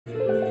Okay.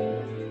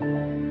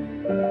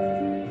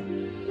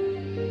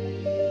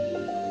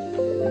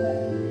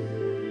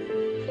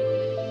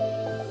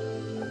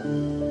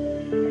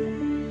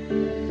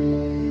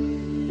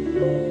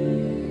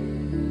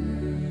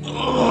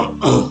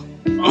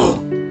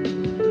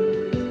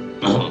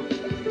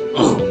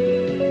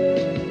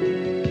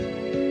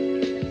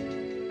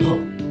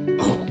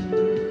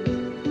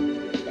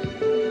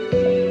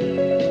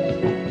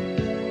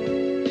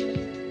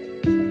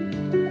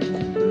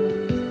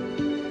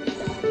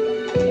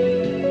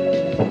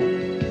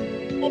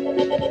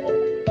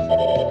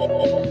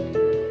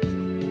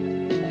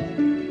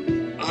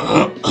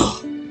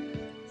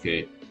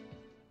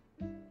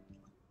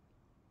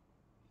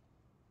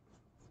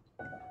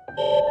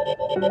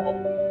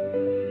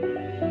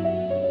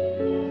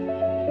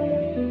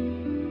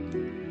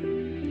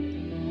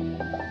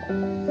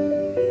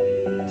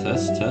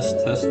 Test, test,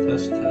 test,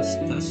 test, test,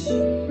 test.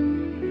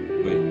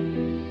 Wait.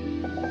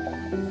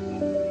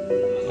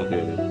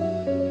 Okay.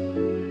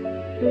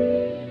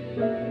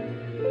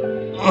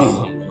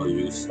 I'm gonna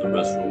use the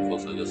restroom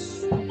because I just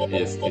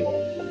AFK.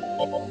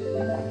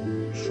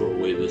 Throw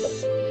away this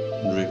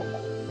drink.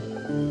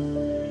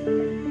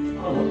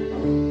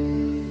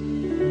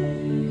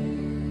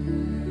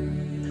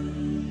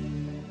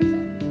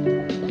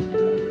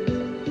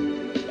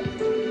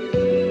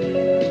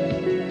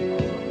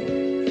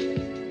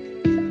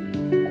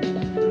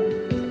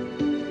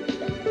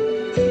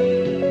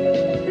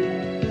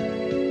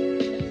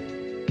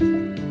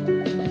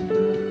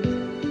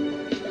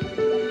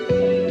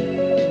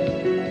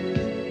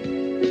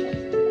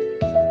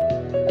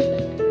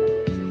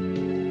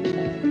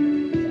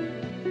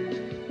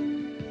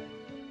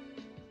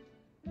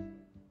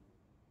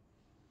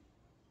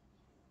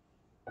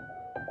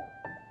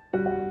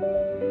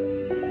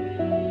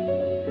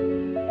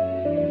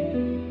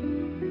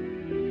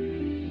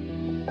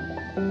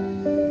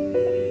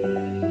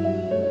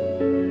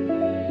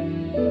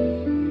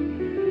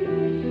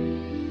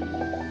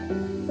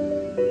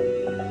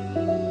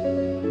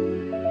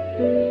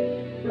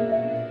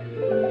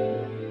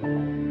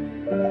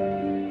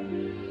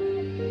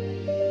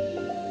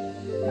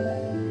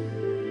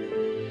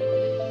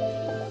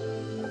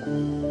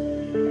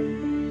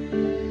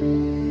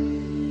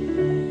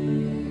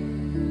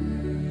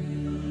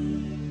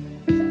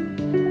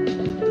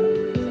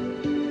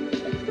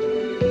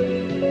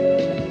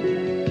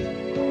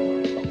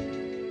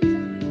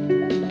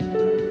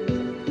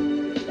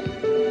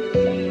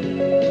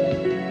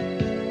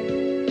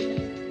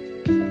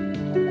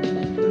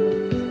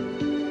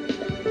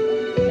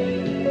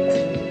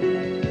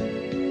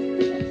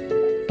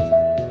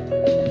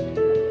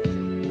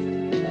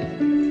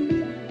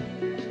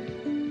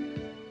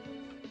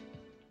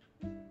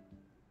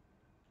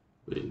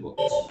 Wait, what?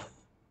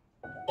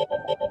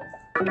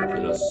 Okay,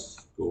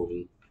 let's go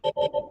in.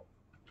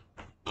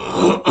 I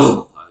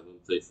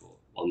haven't played for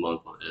 1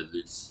 month at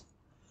least.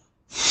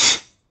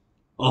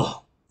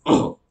 Oh,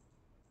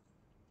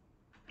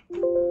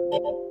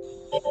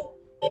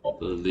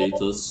 the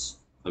latest,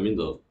 I mean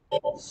the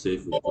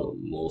save with the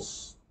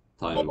most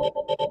time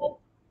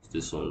is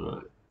this one,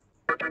 right?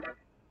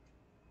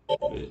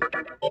 Wait,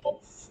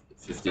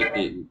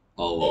 58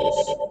 hours.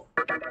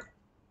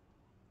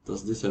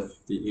 Does this have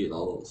 58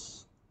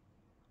 hours?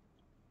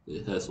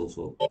 It has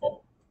also.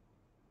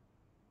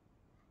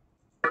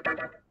 I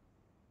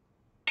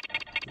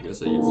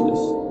guess I use this.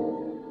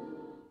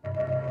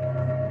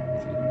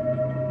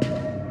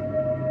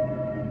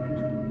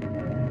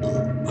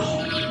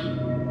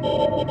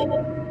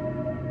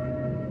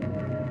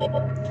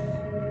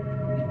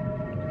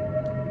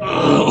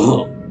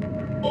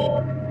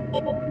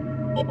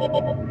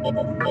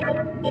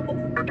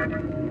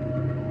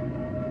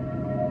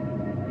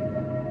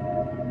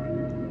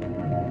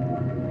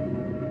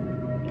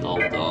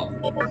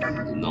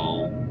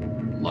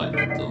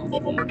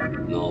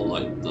 Now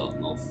light the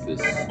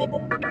office.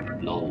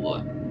 Now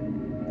light.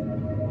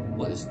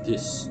 What is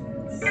this?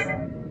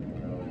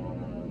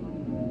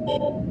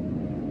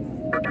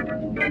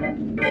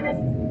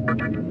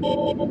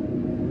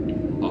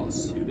 Oh,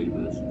 shooting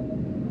this.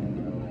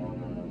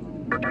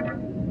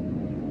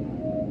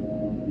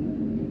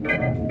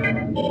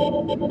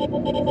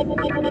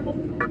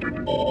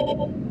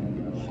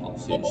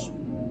 Hostage.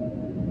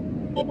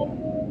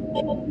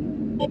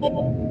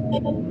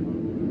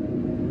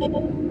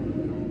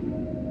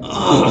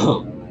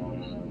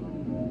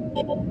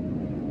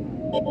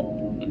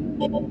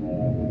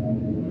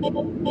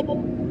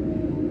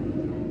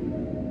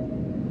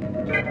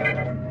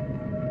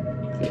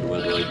 Okay,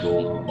 where do I go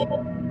now?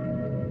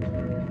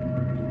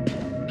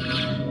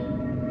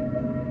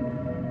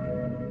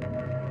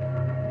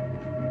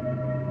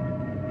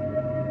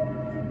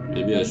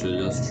 Maybe I should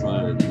just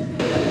try it.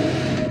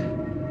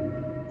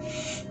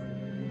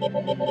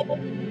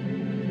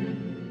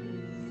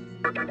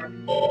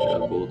 Yeah,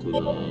 go to the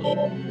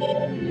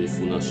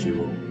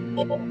Mifunashiro.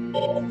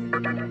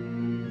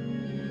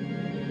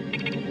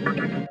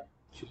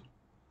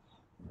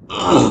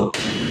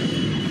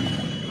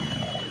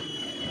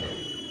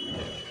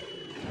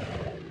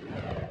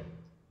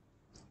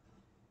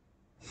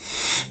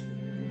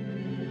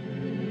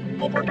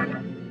 Let's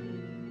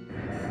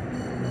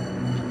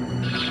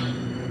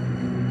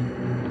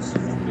see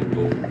if we can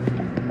go.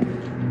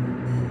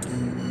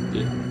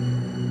 Yeah.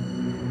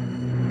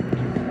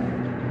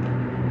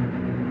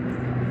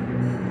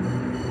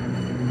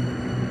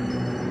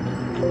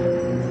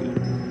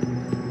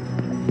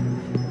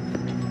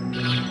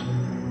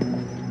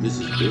 This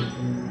is big.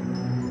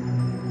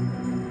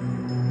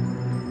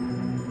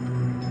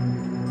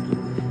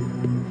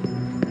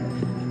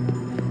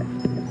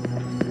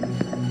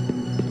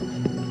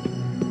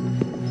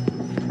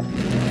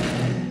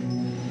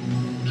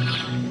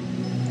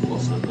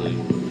 What's happening?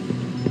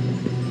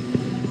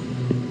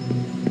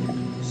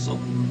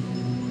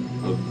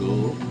 A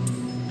girl.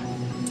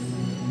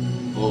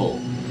 Oh,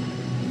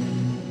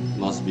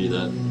 must be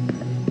that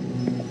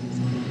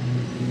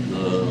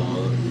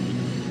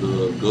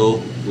the girl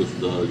with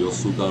the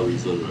Yosuga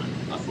reason, right?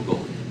 I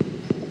forgot.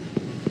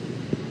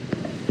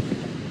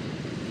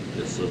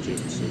 They're searching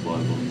for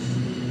survivors.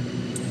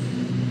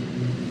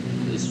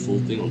 It's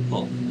floating on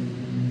top.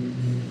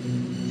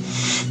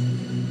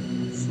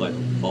 It's like a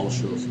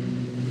vulture.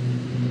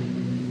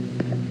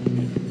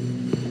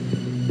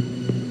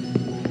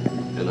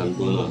 And I'm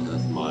gonna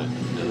have my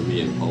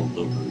enemy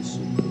encounter very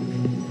soon.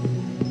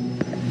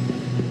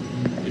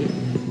 Okay.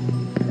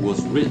 It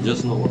was red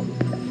just now.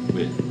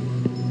 Wait.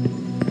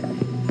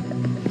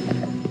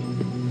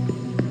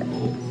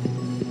 Oh.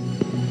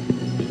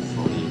 A bit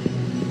funny.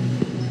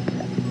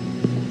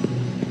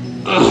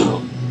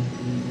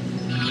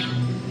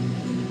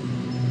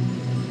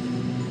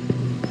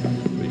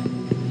 Wait.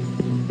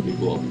 Let me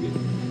go up again.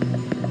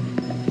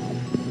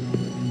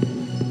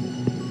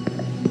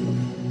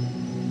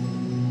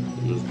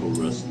 Let's go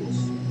restless.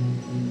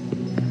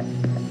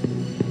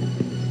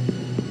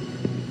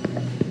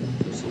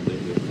 There's something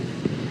here.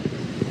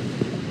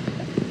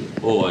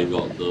 Oh, I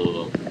got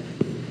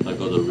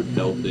the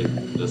repel thing.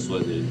 That's why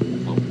they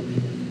didn't come.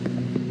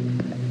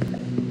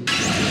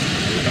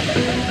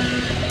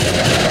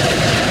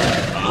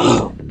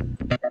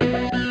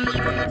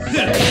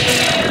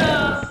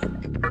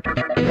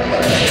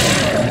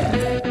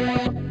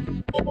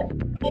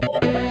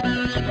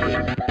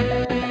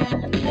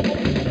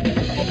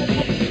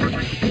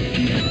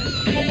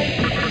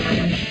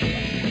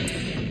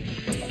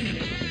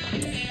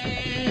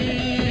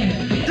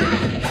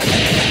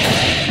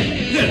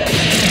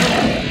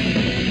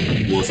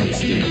 Worst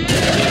mistake.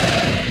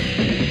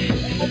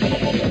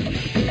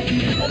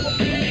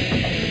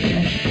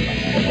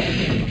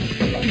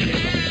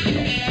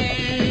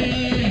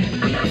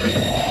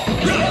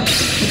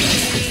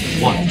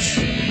 What?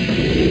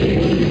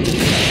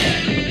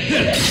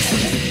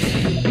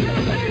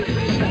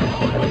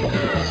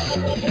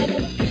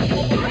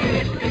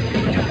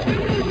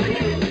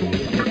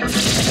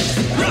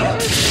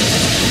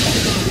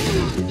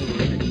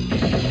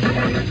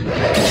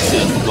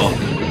 Shit, God.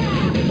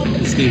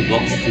 This thing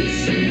blocks this.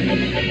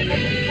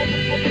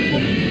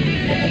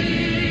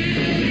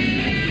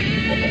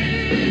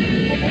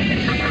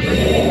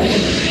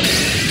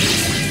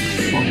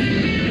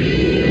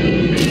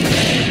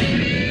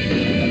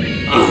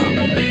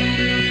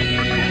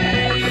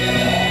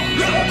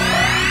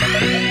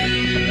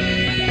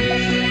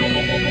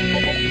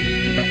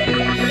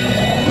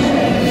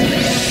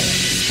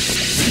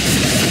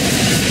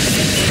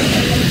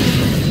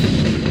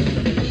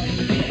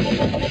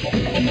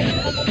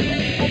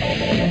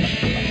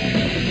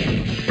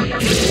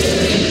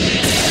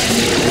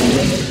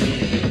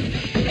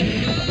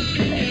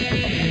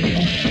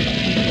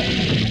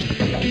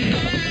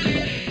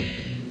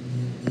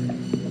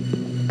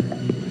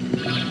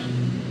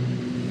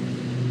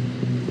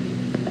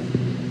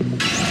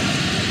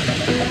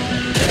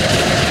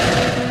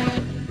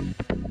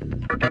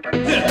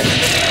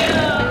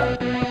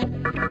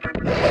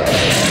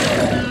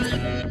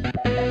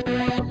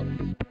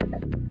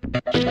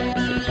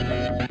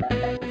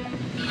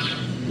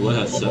 Do I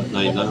have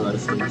 99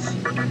 rifles?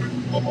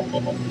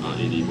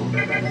 81.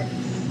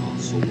 Ah,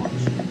 so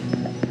much.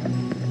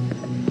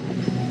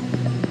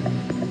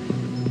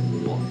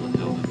 What the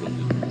hell happened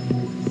here?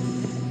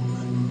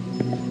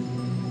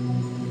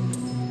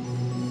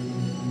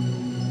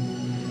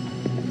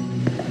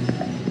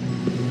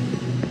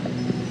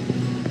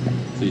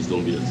 Please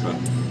don't be a trap.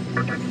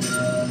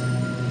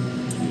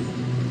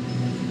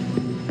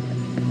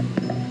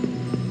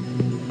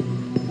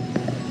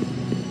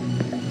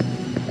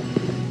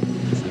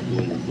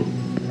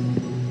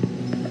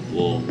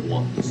 Whoa,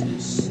 what is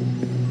this?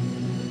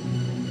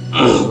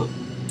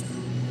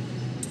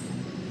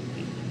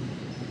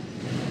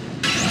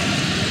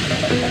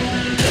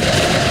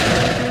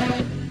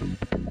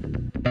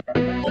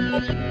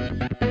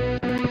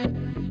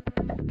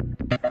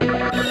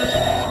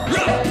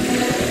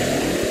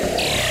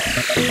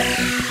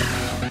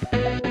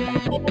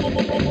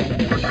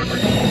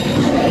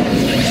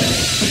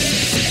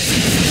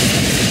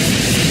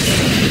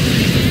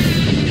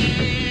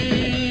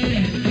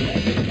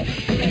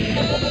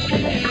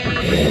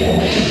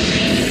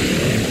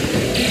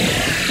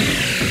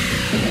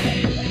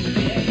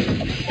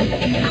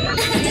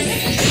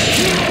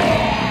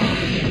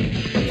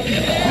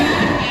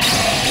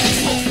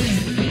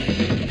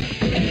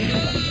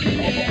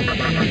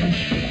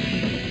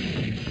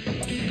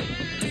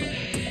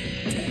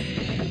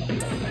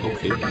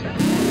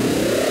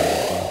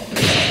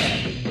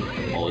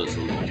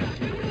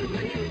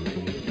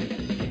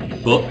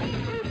 But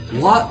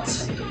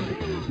what?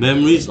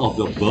 Memories of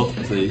your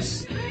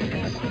birthplace?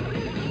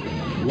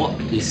 What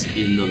is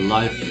in the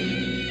life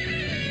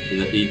in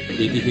the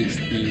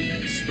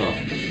ADHD stuff?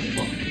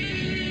 Fuck.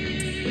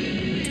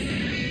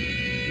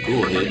 Go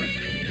ahead.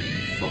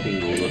 Fucking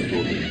roller, go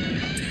ahead.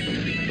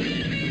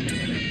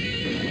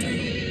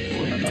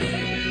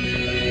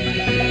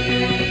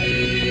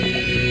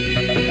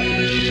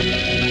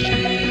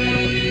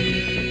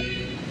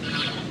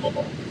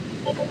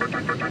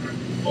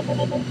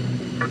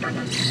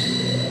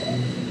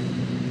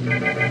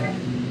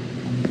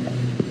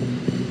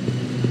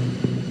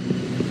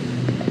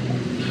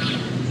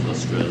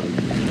 First stratum,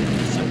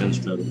 second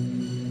stratum.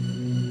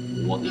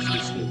 What is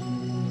this thing?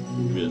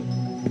 Weird.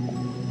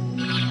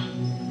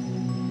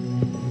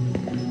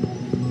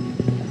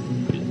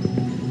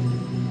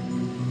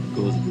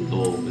 Goes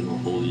below in a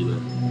holy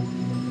land.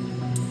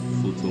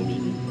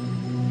 Futomimi.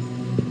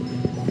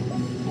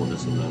 Oh,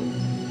 that's a level.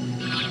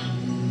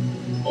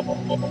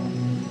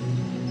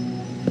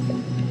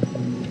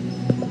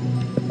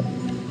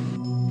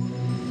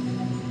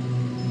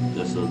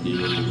 That's a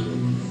demon movement.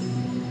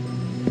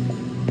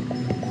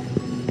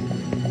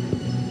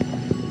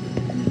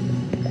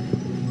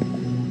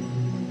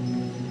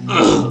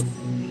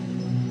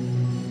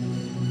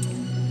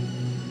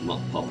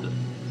 Not puppet.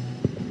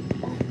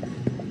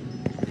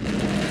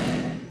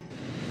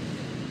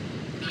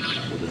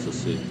 What does it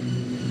say?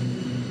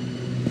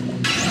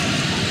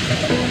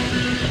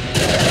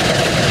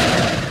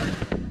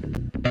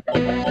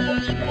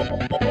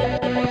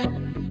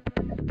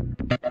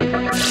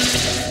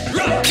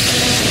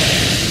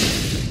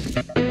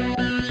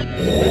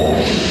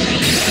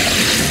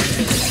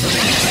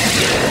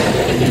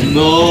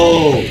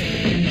 No!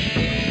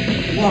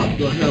 What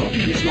the hell?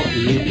 He's not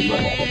immune to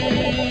that.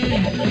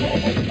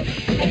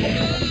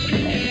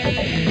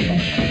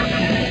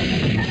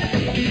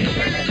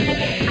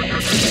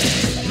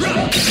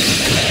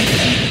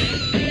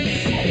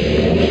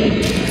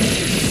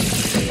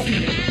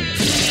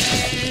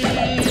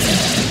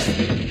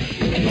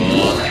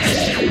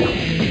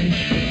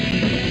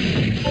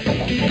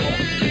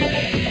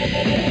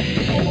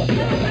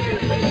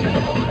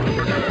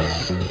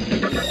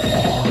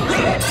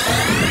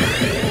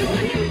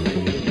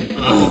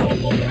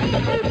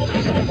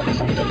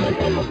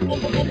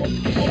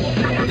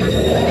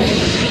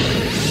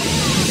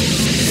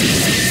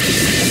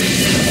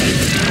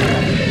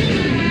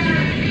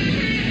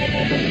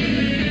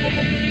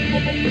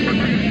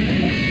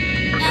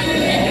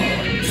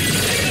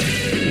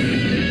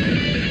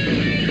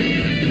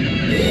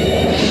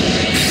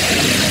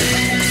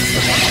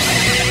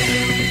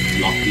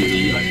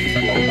 Luckily, I can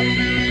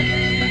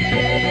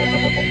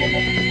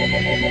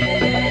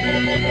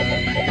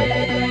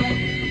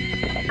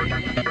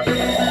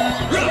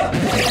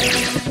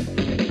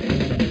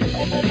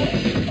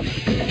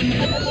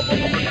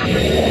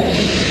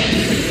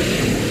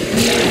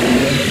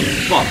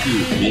fuck you,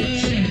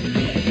 bitch.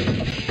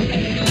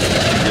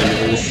 They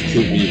almost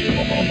killed me.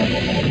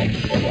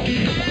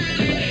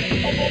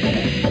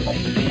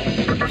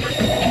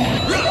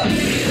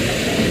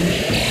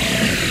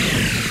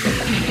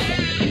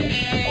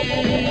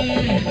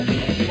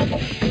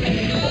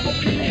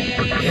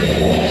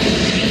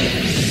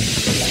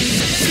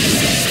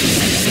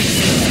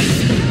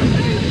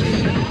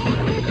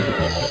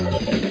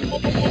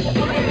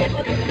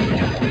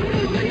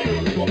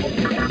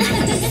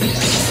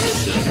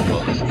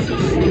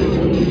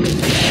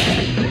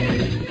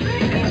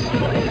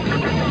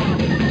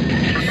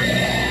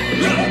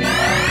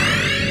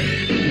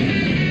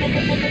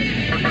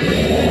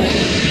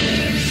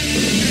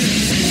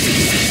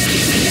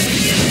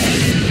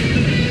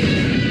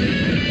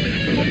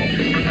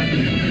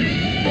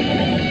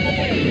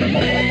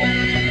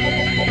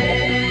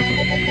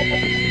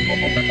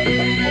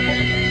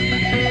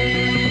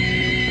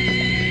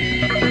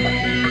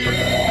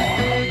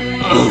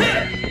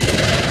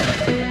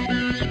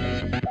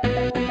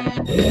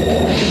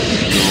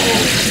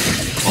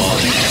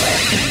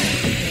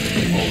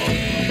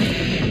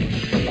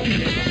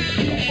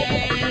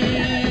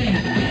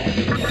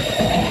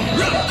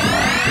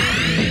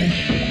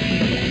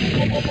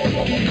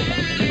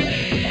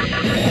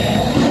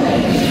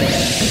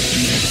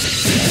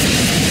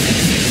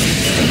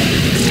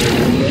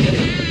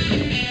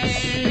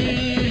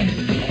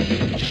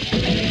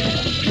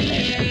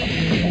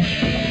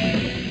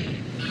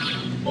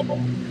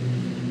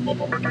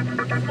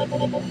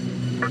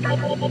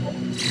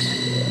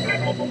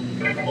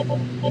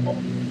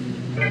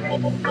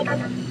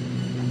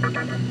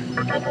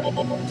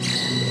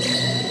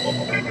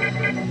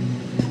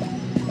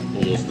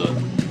 Almost done.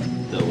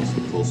 That was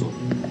the close one.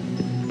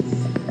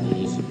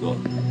 Almost got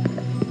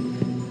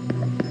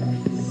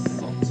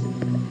fucked.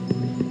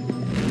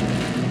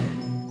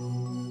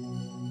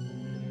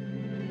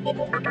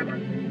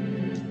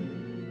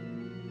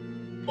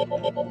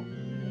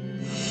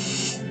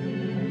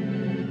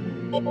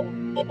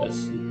 Let's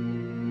see.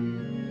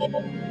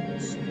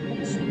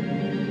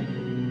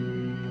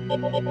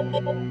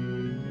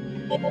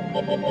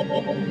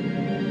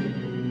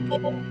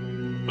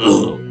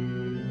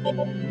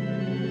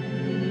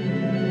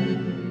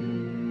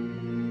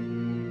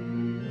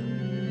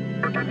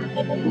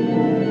 How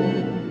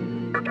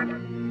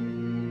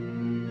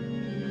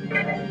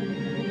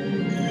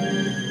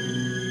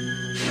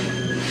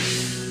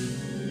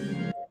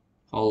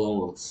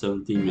long?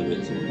 17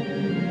 minutes.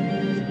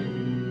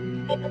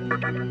 I'll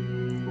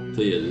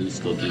play at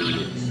least 30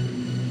 minutes.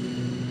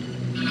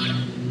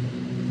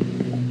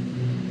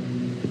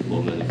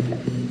 For many people.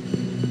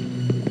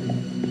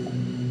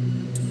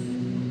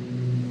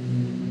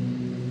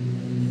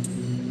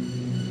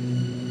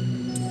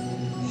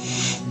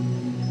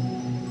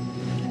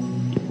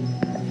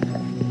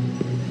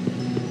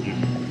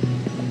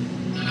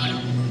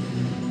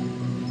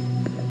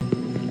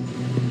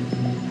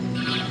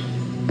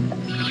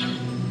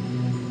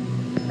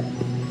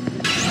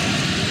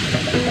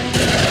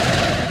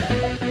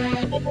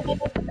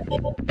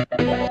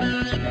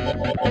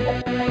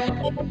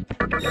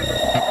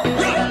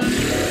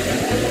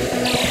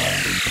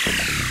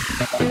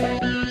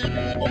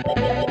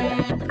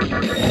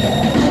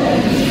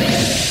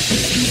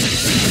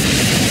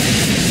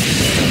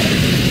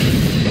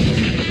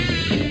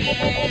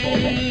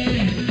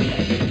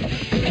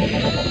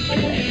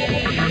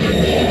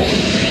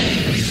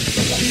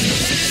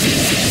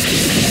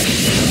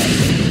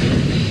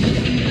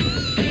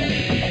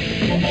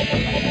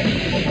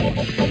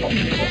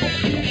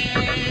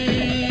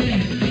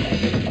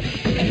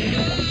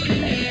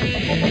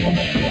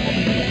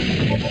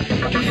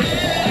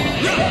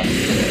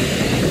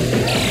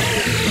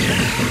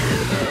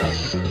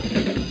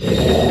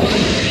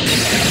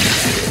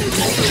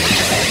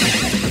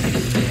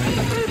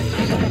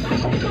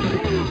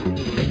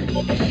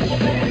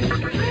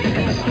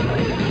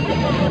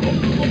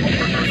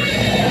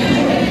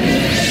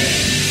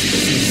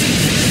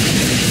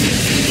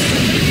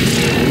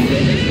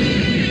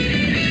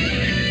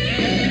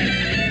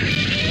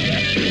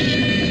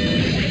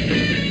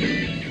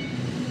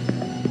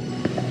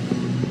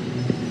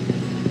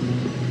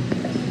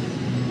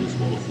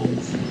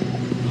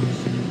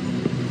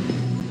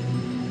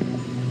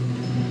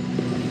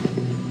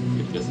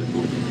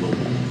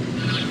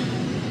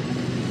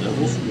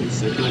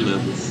 Second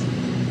levels.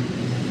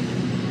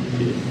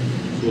 Okay,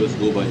 so let's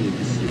go by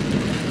ABC.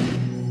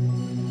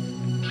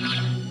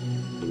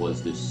 What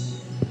is this?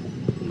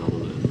 Another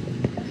level.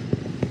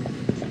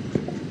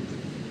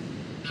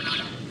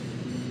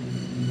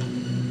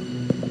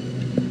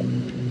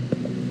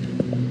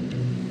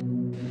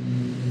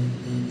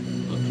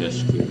 A cash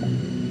key.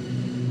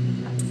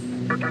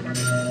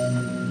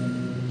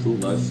 2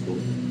 life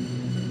stones.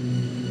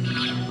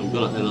 I'm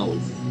gonna end up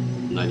with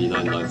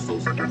 99 life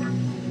stones.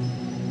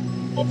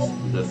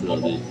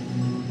 Definitely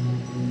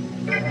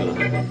gonna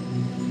happen.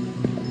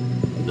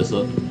 There's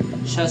a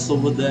chest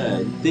over there.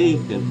 You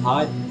think you can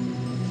hide?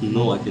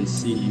 No, I can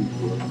see you,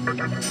 bro.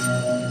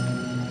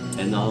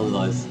 Another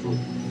life stone.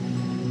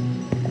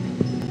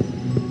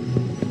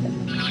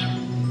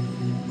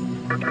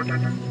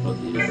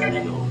 Okay,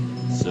 3 now.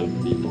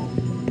 70 more.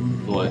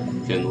 No, I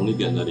can only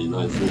get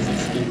 99, so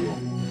 16 more.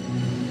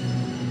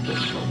 What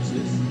the fuck is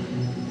this?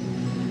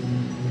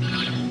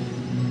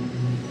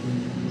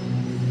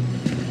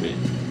 Wait.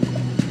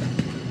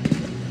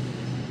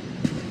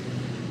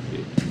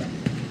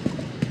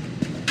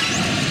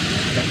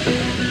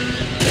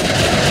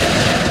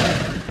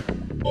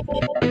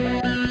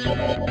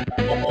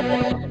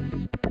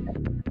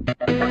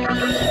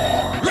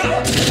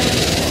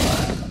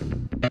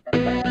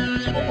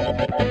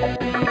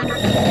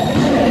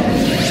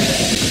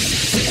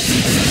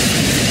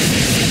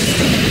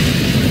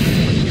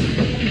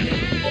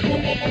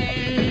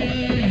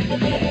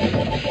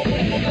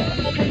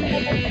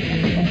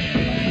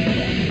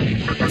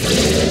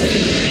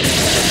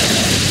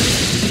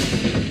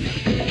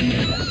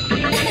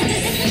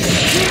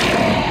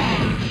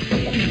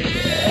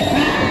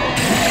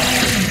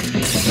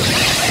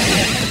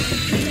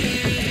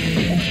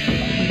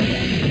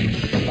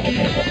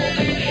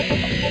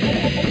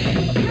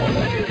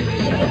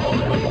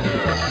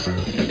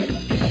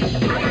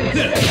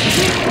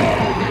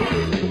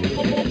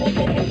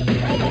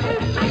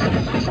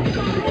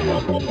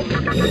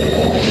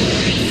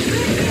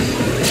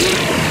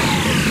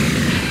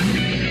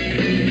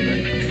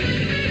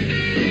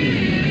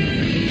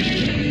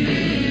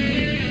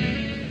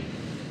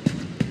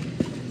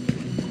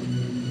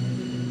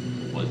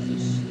 What is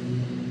this?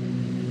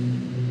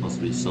 Must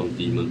be some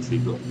demon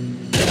trigger.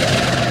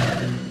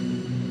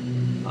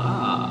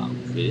 Ah,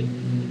 okay.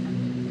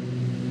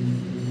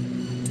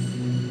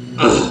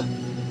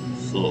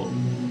 So,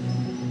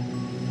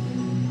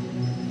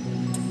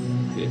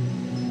 okay.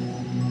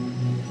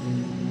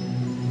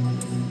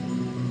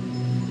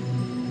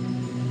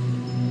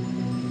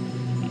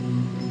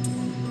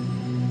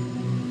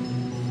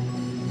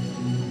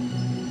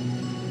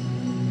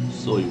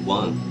 So you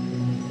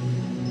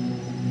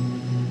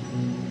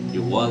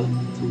want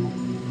to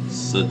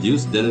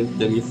seduce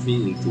Demi-Fi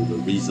into the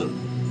reason.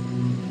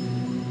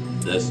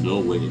 There's no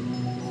way.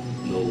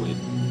 No way.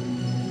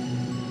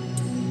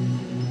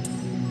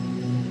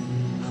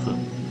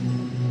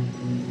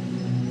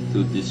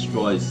 To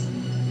destroy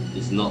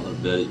is not a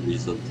valid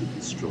reason to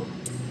destroy.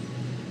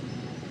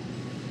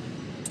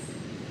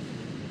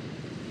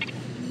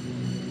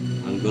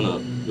 I'm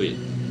gonna wait.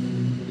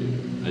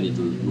 I need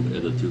to look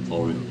at the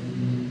tutorial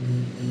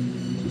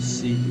to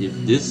see if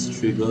this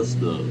triggers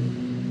the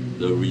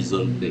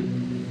reason thing.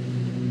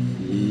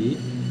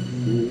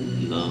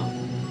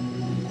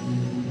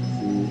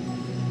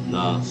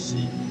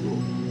 Mifunashiro.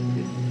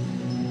 Okay.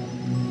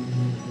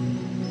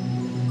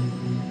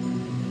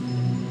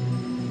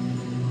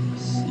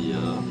 See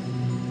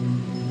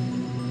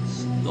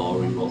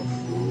story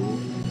walkthrough.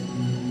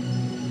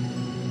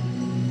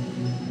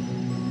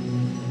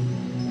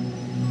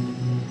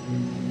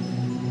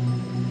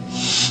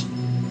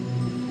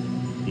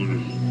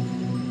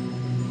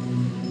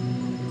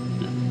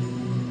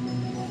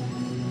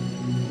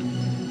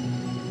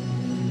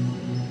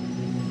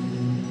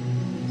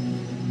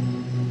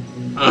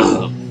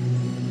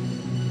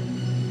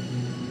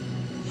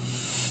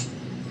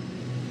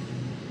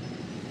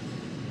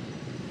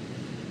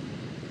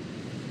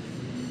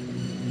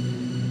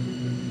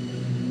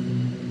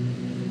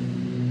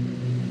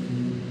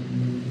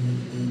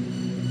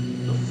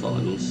 The fuck, I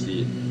don't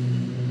see it.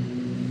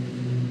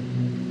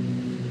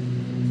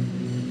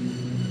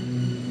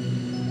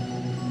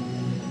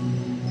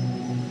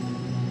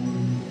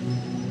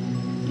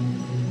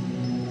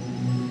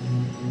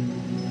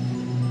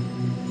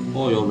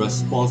 Oh, your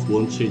response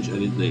won't change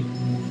anything.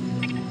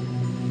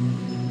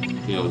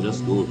 Okay, I'll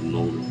just go with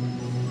no.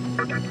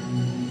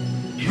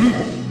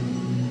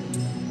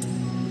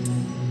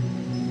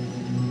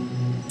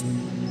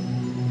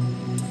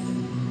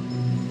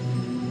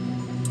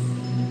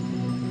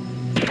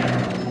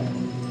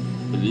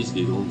 At least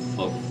they don't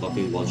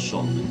fucking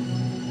one-shot me.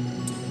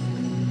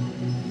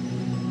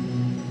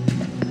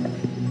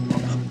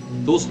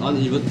 Those aren't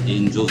even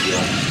angels, they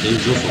are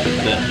angels of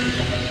death.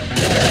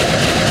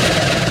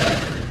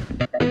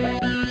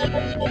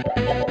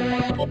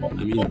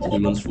 I mean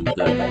demons from death,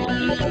 not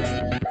angels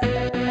from death.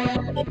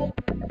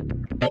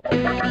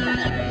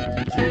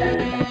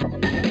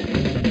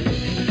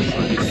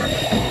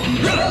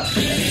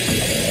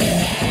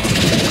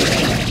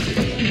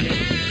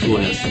 So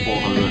it has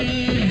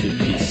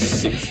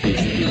 456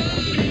 HP.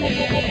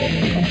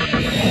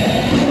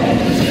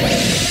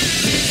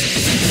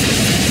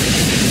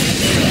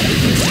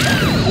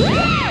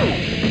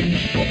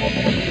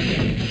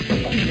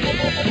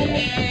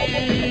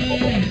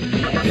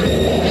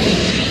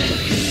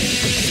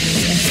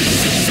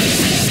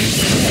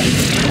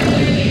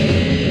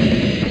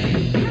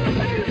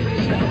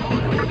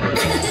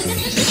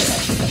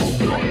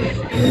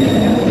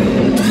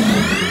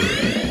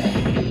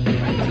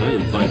 Can I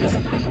invite this?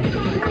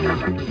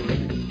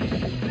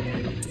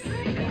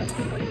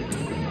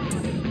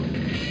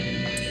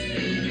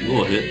 Go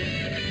ahead.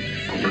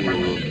 Fucking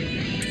roller.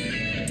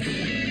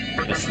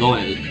 As long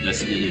as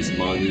it is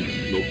money,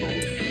 no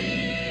problem.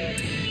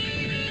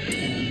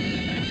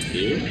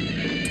 Okay.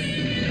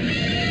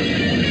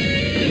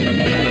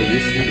 I'm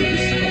listening to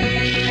this stuff.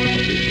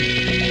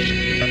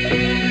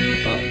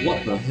 What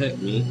the heck,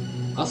 man?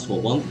 Ask for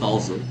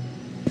 1,000.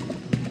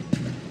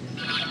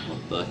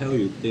 What the hell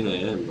you think I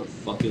am? A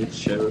fucking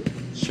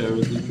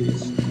charity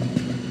case?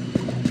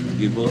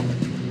 Giver?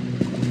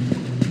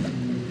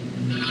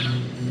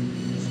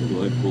 So do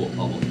I go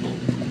out or not?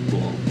 Go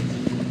out.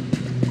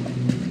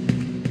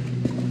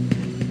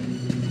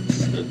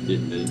 It's a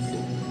dead man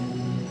thing.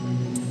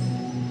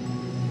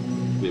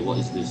 Wait, what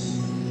is this?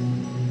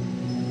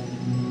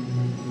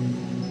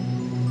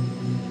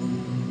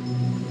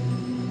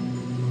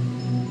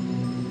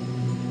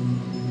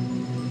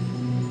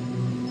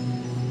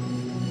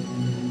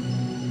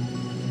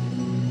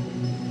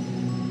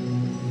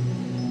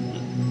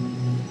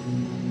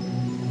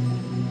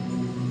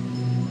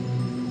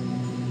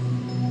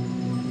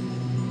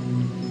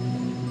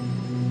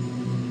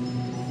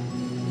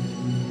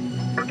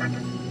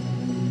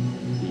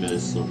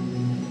 Medicine.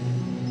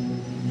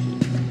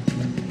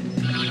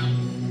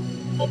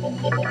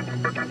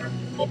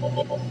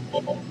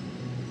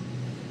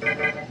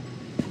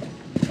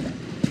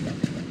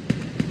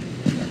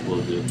 Oh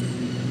dear.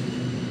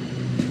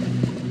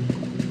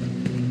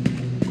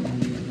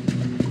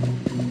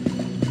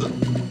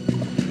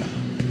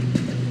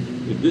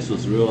 If this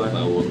was real life, I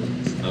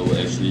would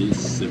actually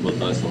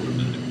sympathize on the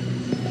medic.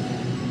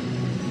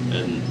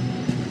 And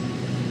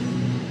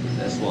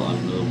that's what I'm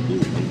gonna do.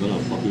 I'm gonna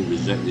fucking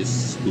reject this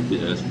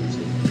stupid ass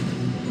reason.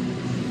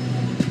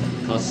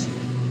 Because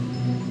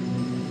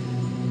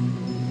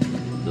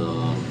the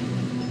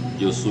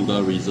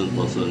Yosuga reason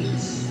person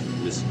is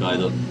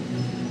misguided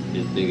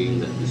in thinking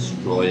that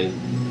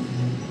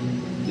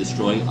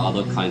destroying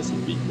other kinds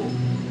of people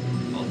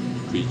or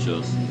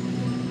creatures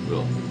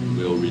will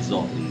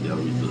result in their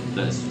reason.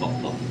 That is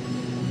fucked up.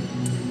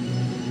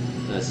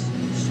 That's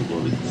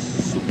superbly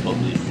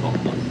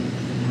fucked up.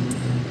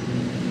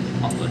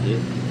 Up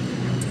ahead.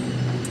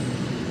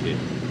 Okay.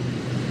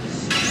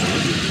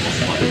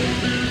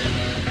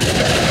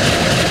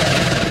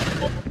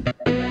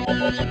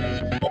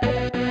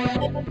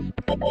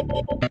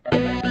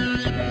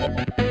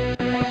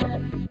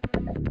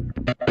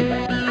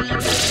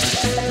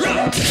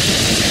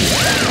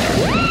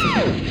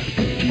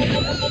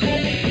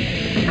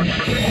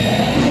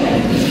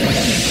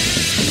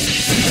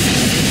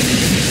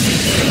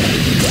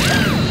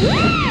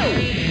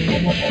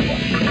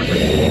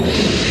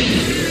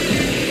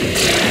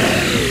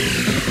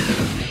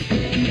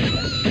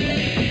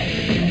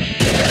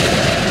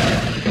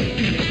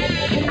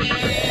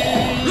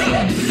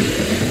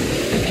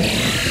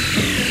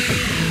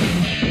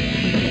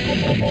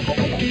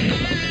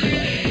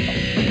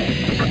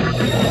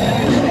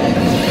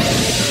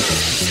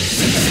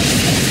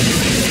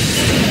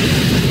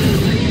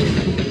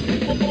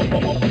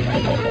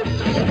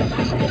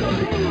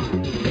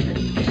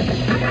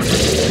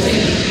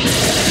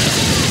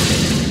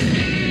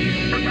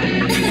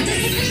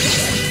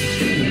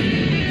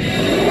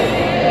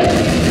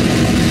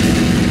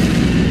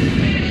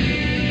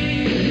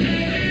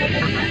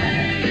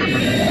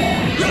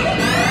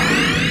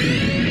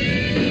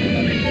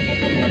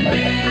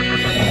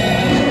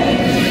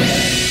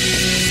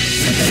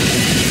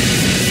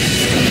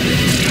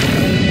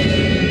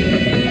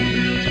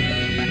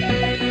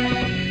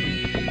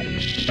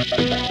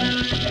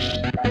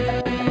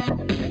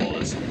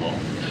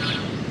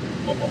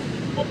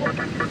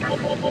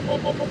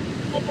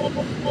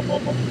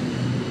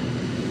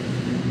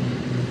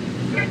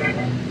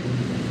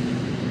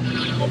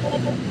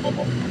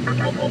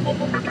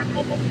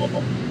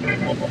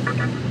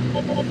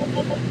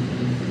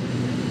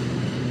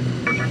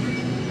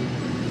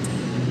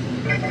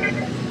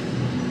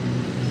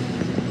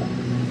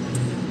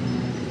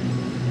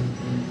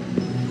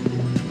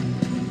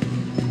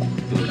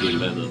 Getting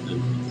better than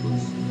it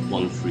was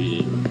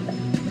 138.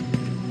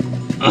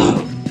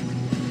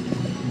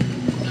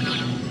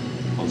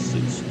 Or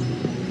 6.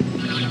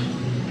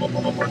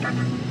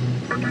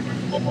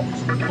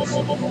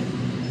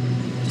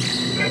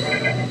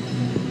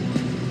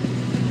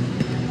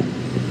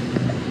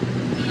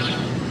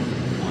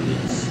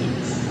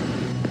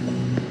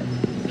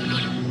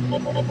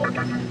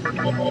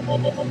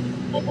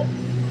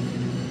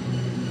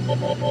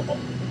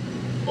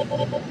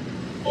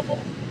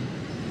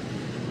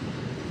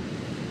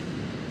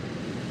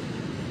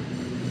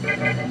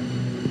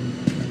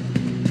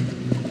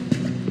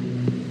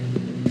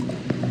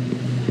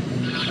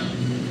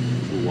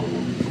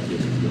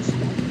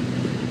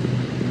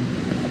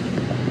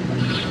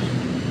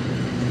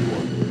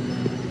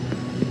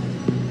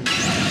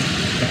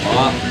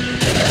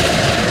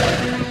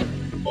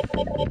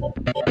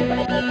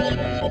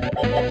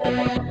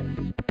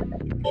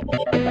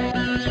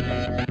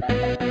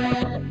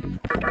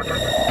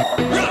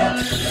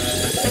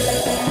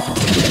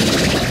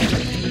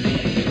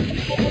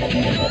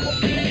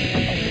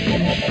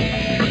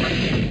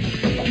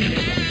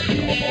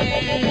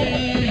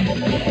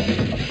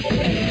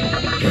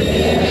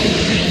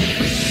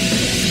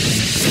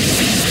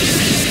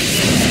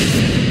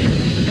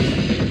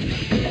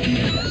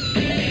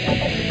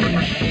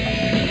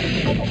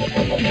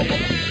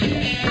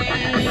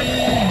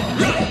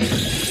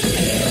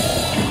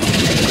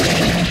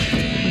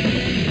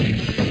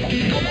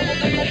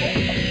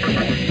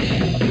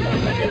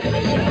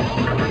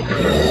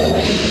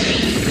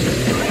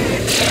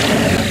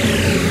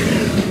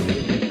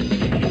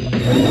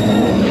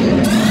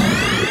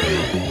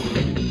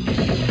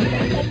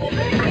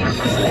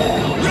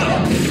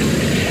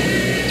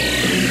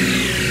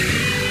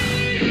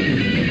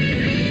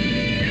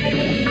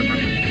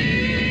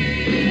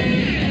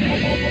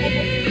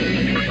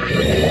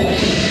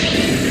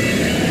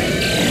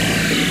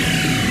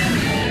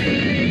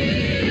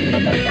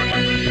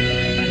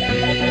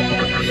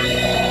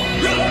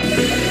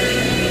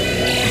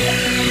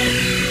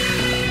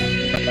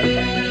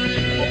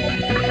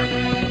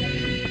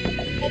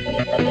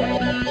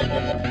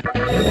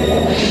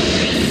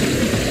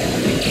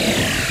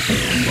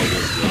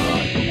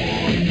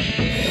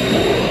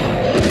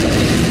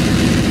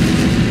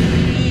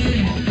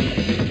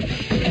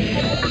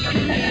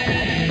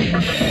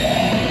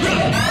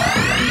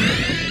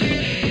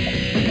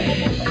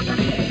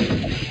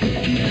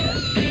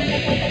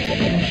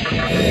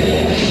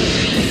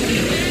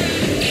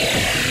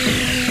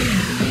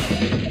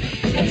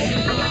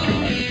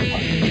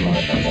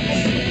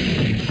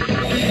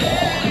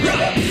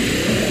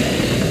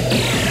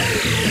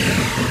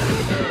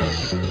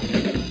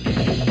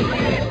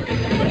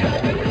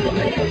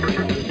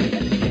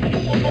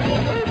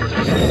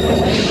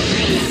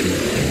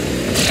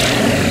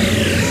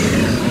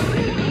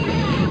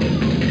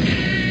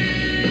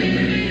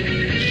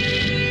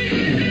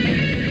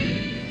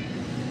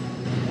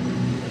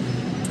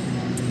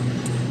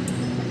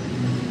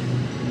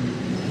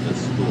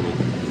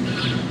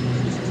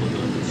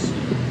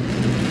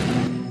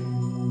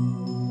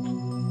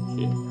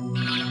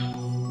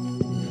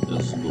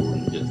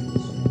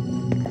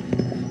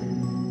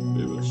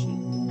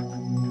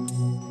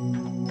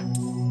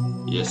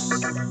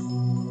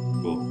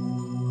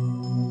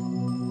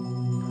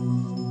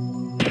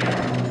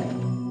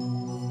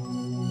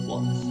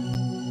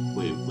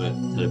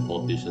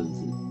 甚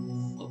至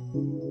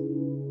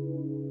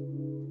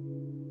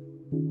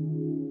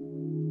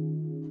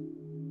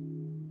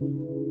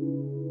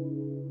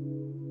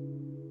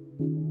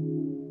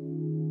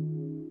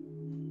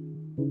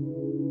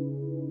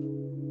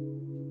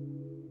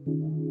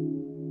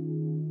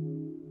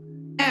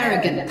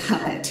Arrogant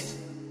puppet.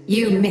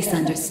 You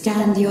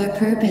misunderstand your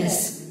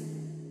purpose.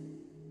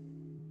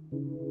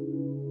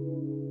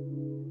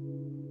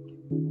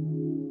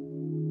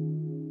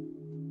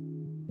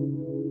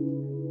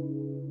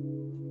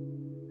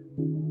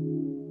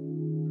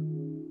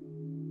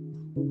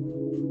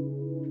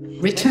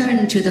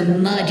 Return to the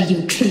mud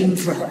you came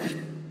from.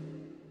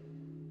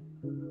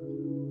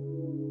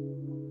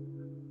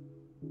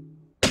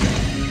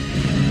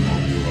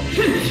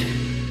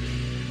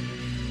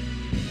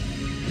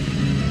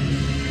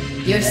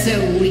 You're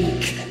so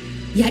weak,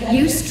 yet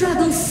you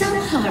struggle so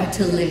hard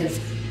to live.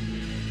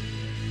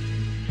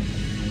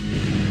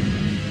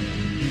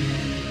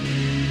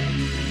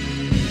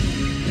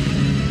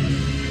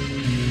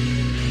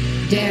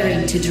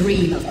 Daring to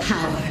dream of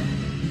power,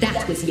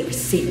 that was your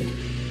sin.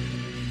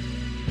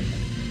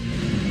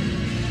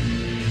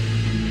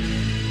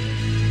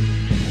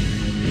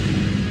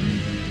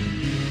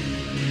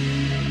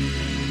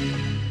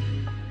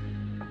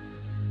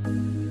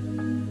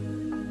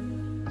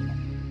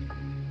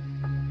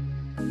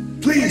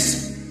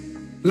 Please,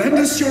 lend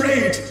us your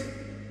aid.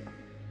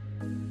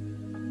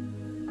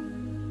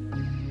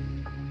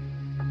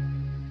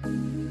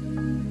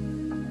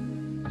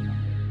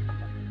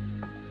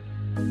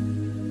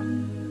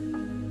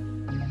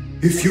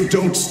 If you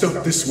don't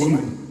stop this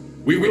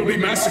woman, we will be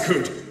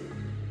massacred.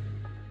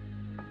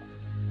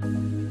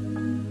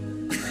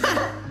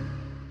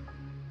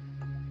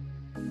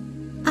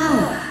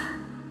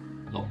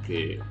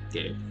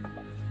 Okay.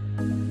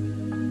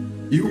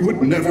 You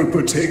would never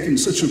partake in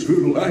such a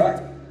brutal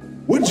act,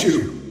 would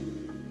you?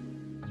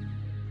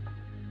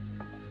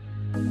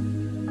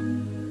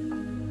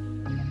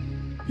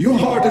 Your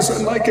heart is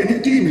unlike any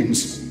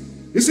demon's,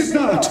 is it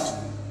not?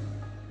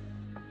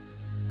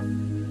 I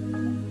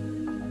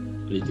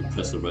need to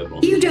press the right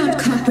button. You don't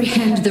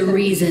comprehend the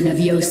reason of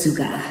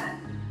Yosuga.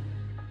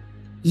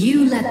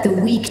 You let the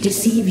weak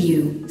deceive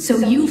you, so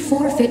you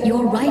forfeit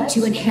your right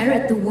to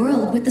inherit the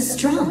world with the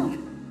strong.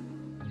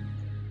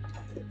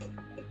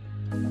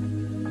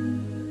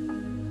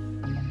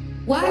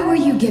 Why were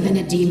you given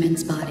a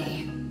demon's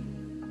body?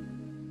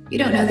 You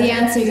don't know the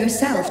answer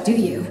yourself, do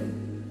you?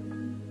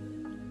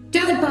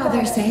 Don't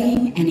bother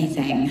saying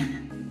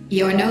anything.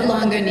 You're no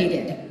longer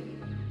needed.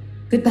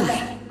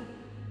 Goodbye.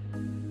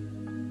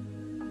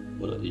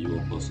 What an evil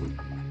person.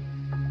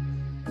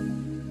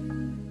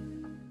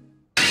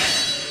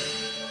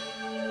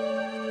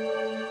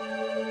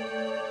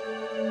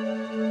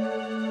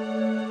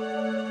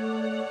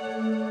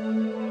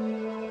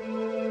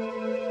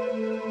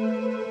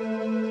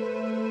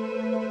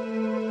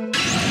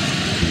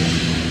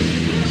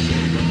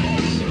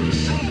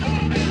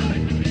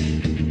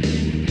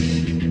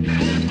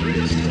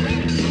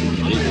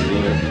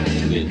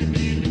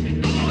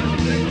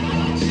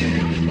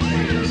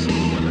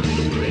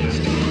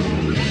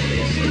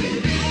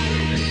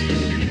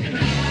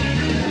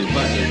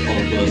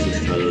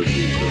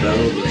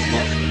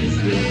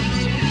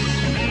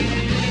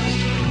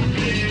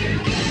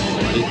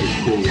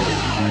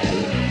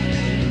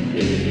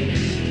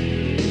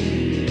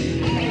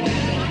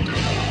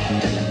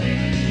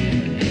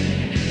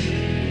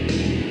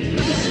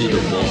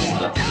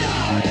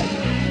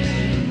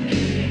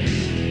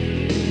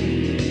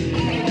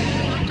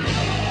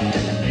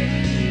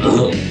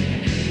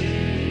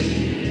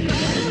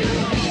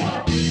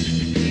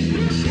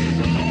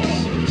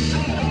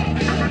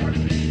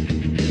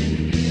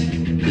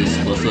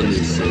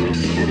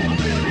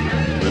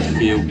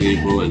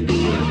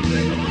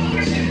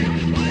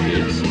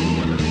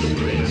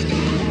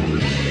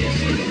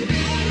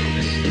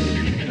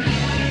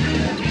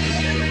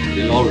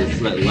 They all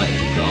reflect light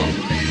to dark.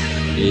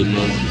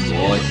 Aimless,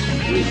 void,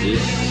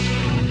 resist.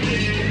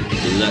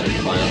 They let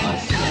fire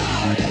ice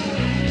smash.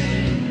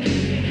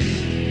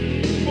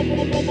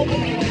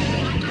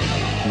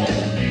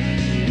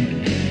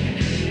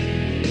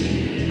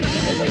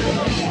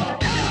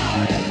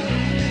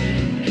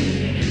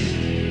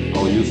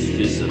 I'll use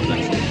fist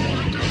attacks.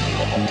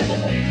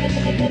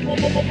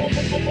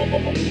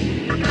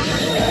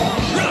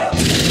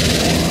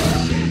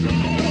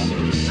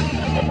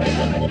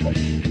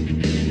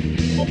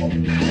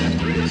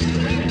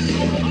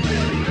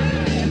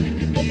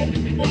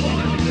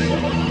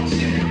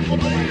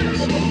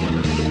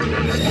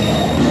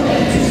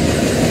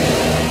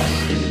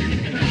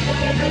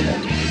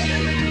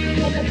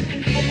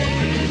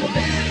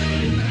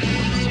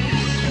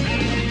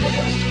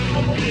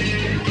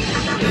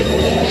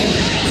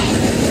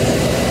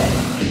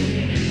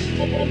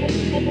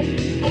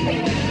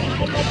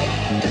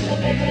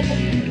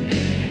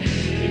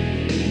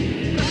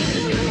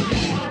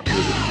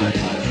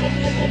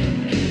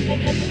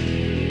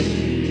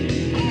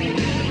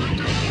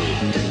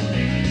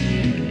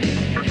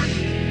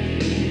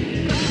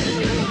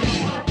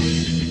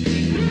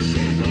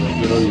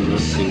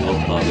 Single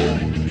target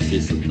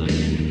fist attack.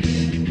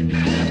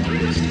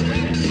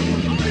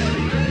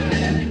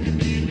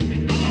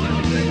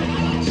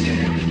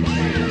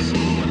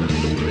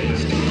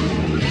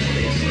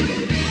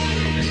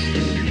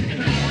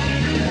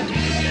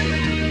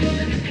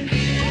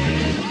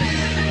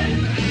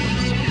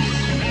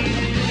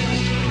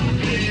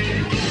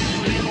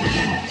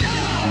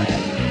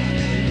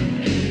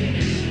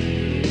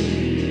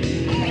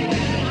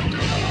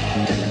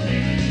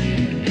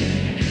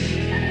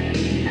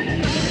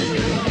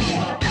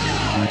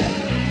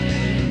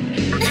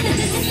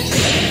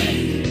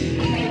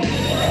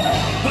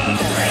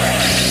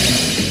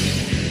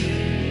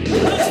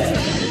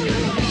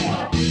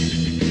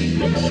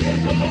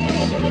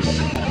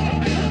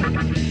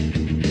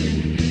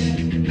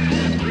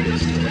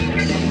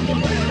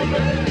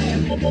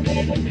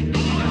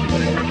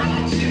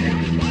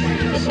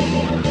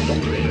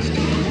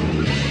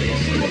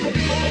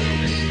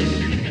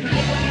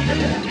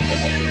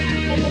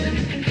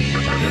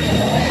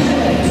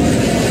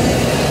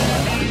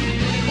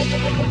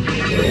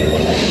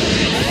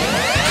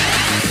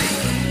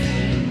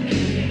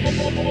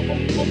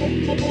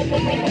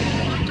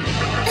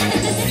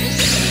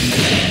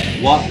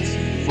 What the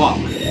fuck?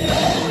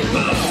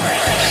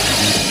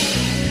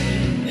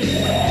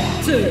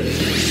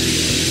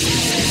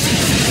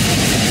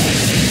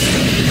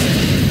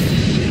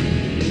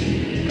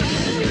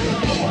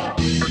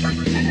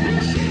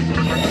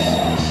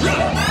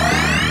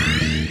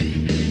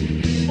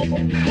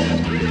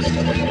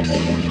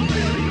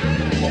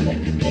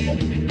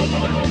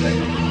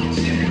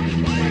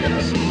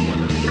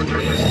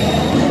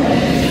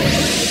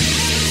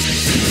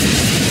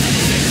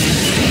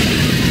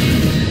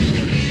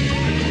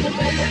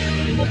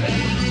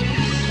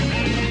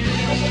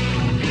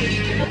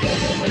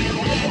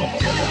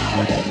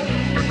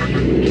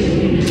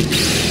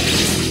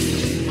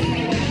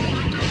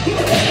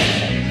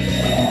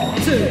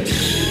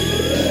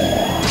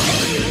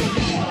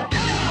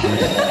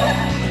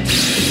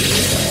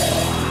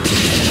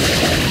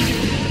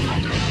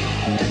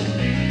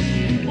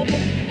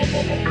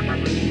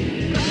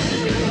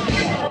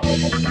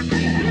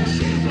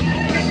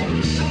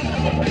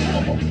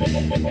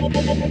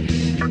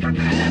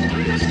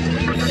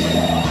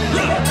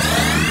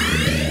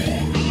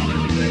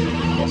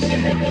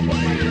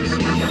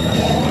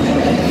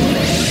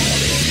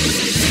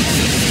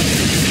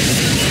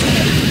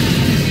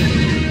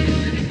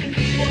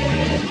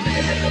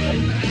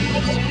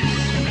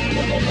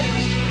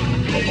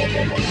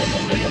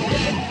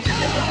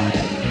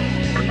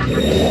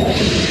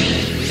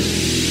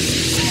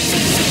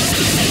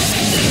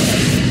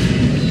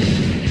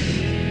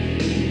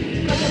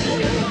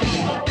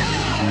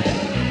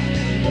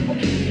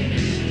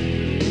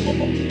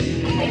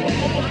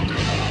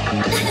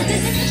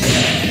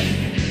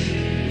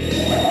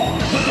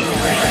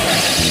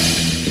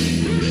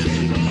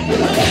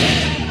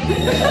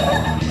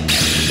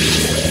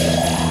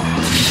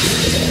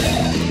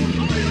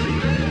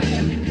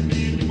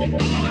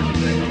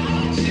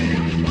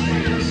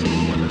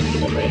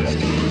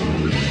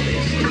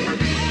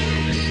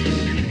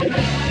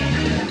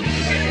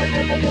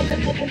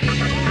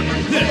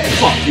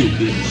 Fuck you,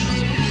 bitch.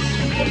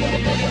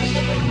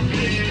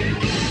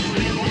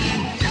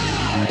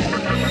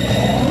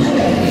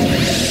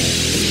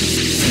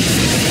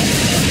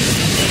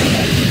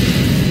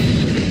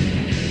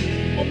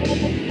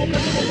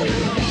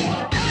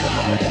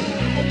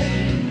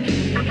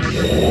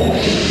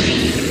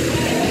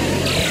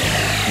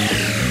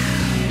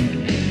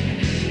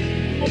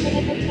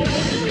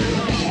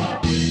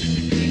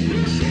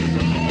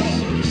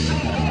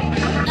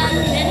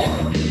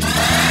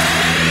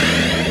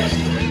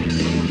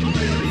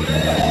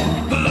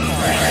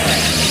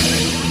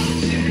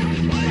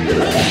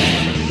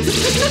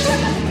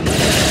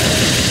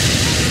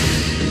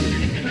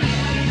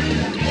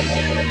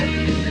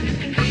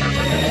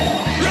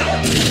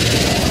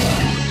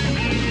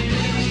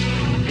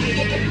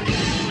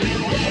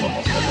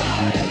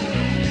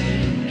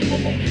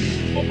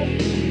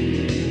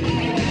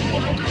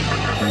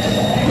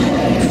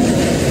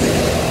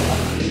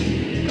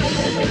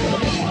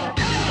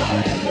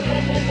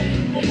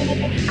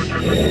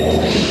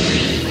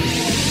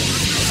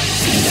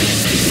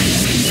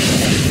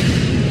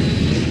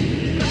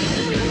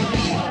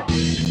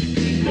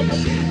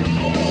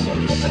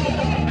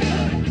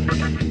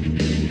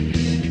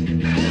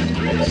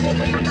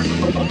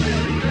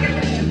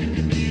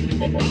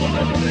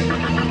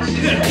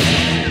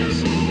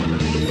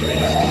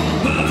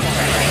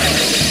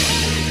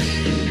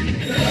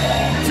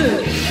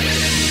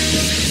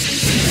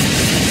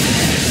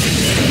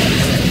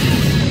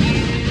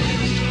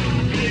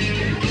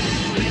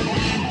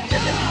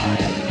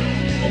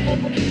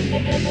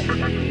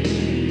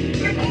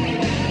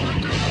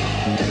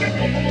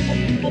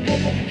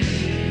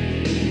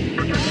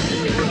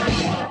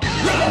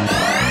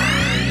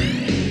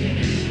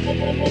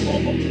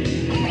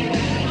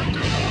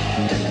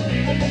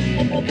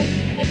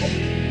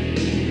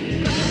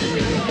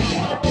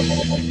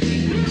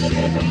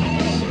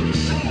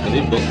 Are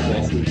they both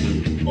classes?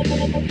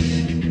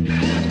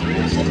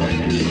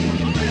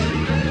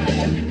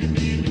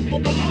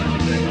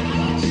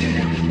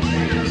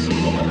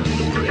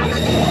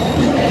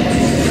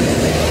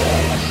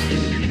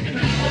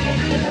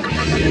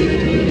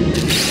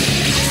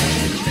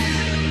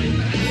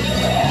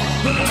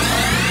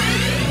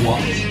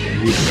 What?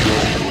 You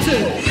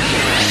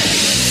slow.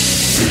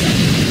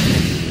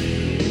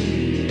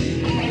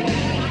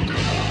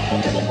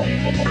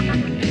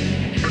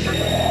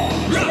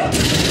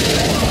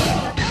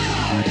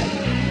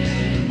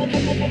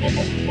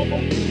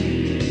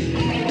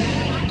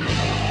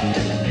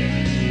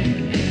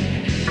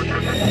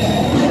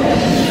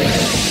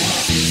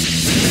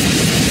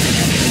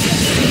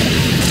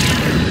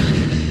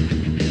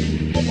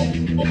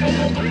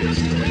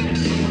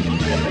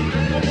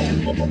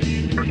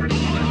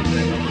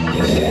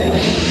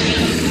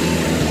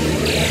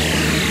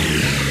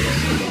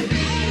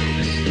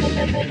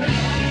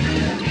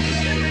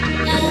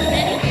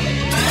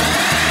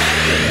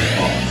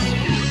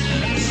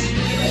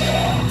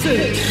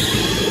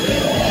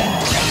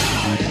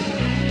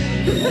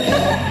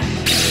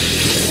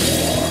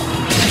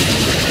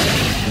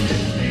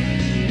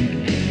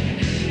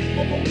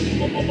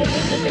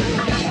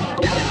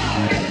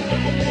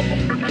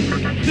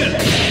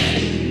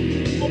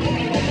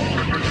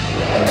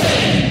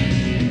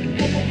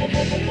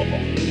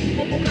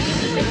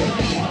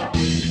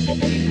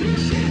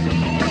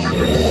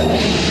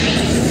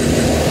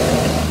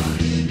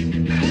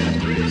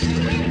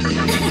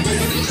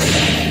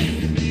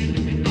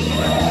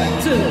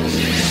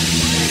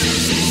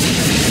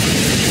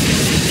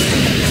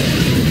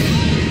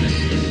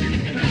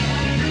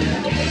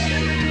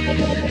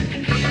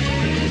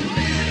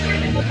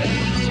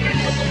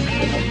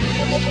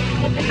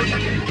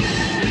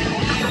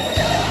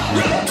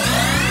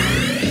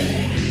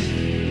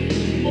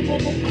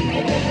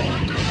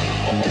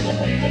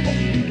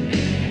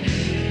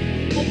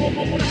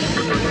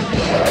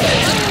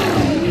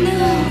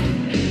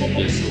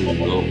 This will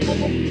go.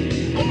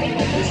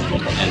 This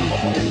will end.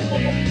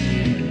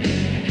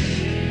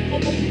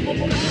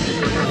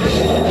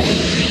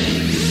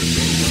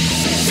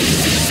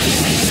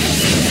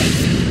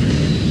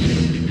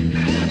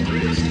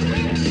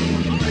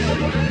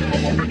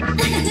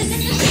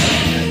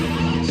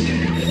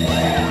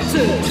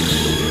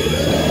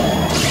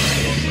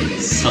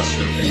 Such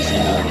an easy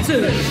one. What the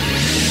heck?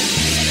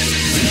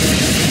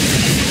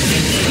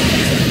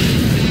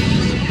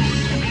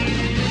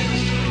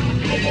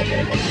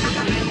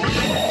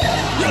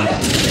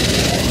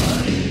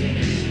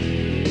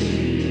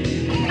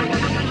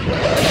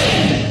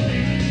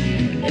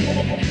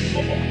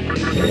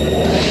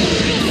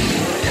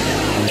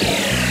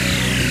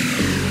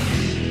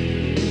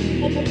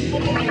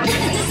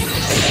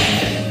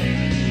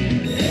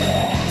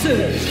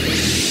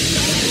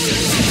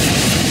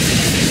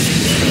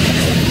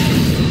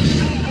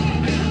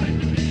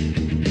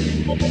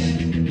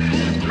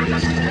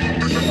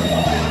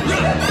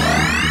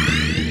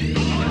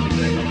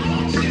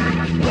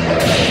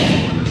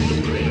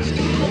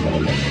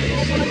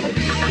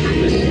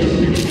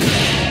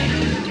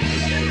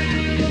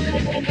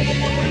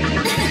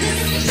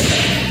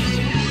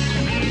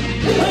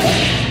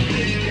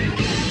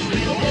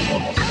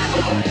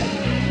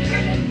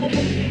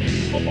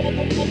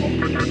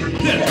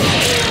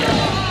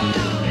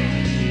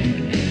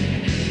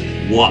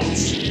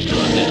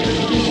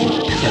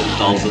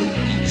 10,000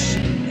 each.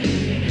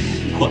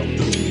 What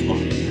the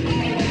fuck?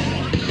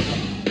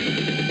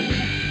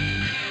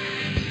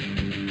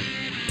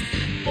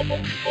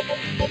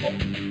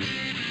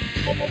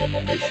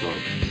 Okay, sure.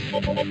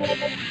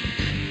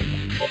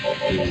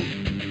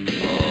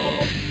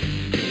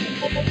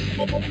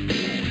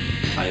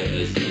 Higher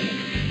SC.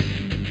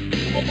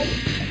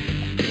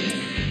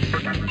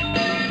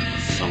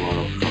 Some out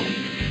of count.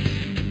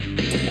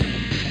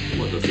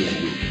 What does this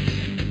do?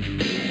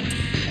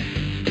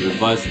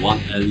 Revives one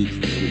ally to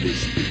full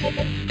HP.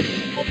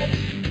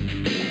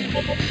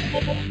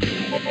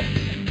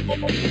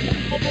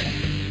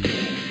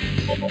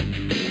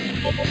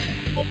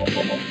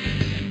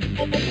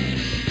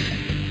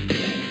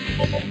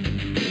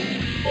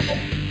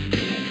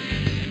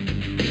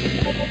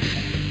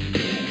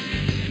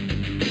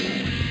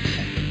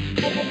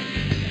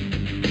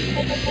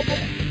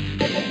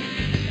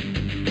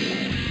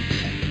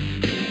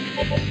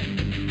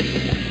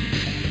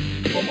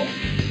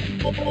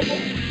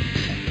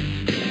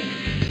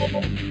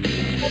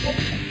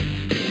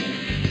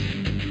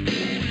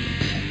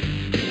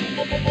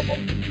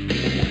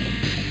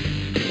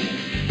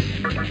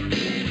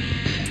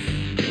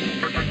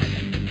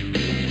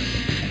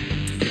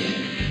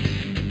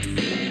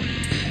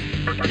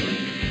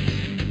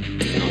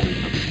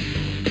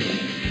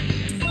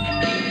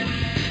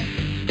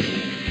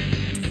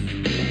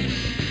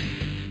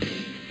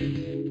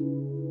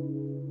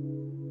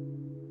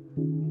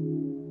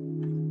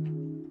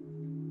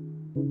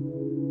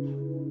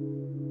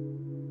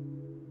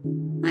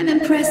 I'm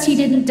impressed he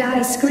didn't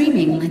die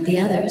screaming like the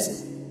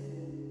others.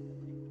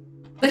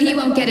 But he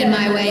won't get in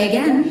my way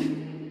again.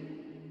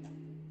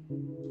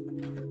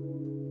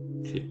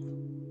 Okay.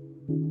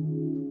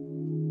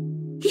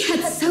 He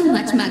had so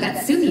much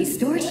Magatsumi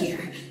stored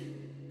here.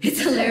 It's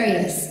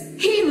hilarious.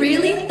 He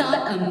really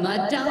thought a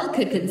mud doll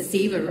could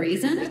conceive a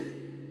reason?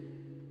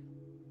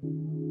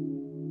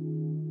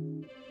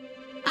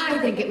 I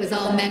think it was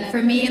all meant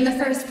for me in the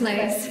first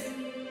place.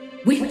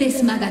 With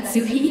this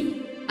Magatsuhi,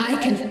 I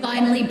can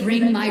finally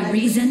bring my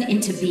reason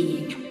into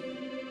being.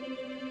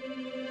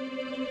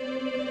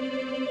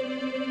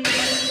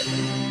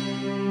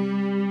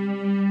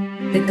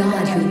 The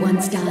god who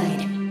once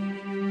died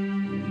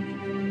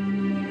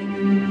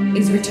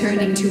is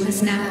returning to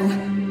us now.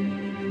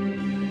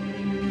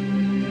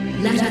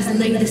 Let us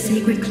lay the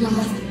sacred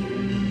cloth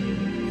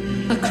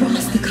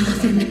across the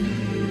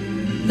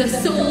coffin. The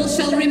soul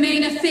shall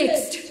remain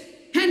affixed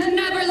and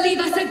never leave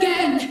us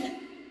again.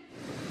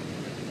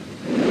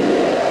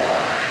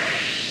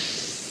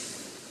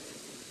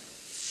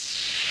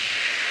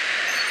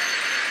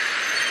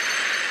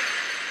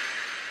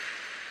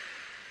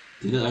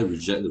 Didn't I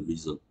reject the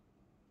reason?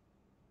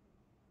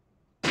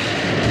 I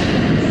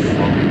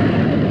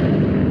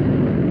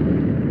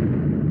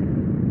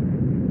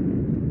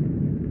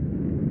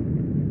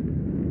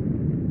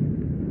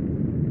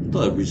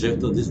thought I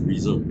rejected this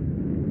reason.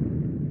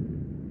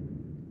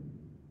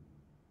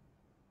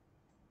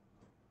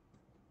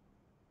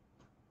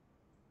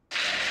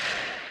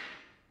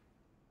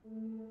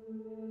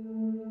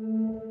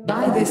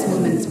 By this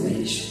woman's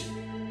wish,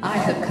 I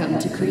have come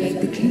to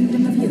create the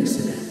kingdom of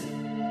Yusuf.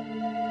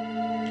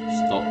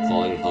 Stop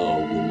calling her a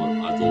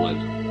woman. I don't like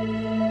it.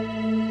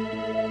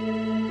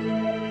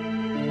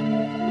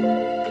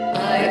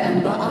 I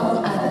am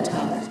Baal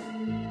Avatar,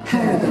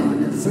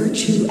 paragon of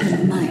virtue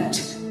and might,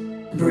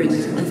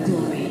 bringer of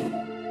glory.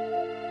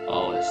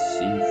 Oh, I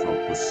see from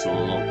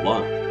Persona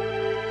 1.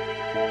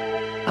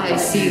 I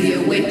see the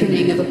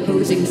awakening of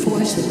opposing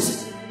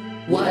forces.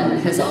 One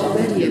has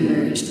already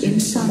emerged in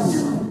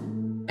Sanno,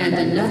 and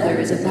another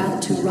is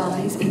about to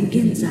rise in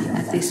Ginza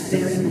at this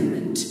very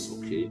moment.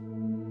 Okay.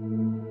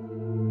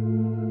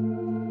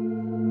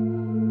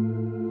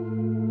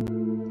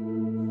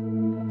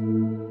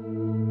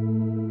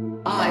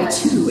 I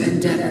too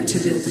endeavor to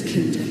build a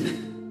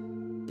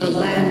kingdom. A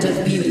land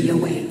of beauty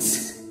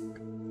awaits.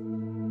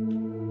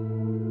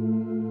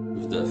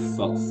 With The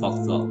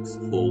fucked up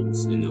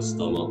holes in your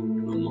stomach,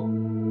 no.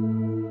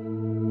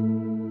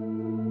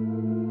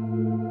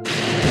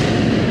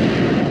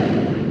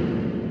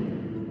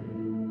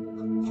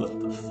 What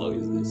the fuck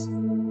is this?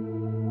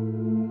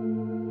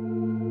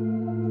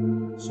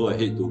 So I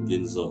hate to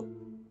Ginza.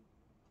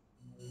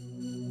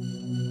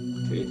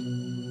 Okay.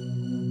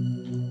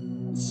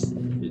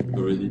 It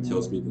already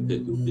tells me to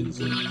hate to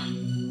Ginza.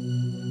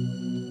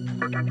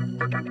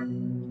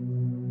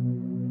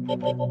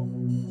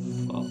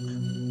 Fuck.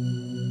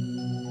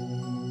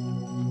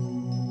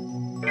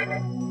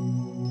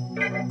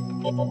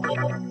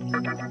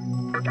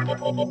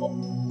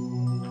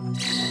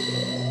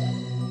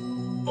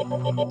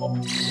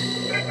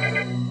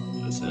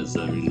 Let's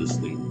examine this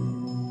thing.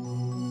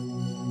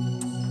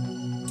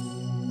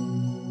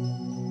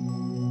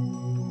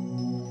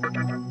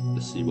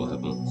 Let's see what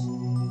happens.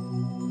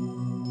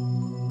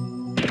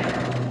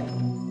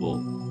 Oh,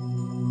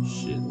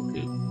 shit,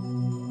 okay.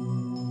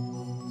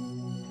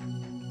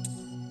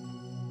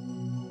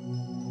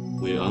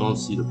 Wait, I don't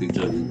see the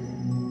picture again.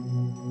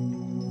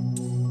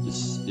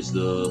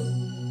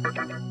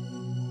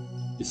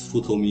 Is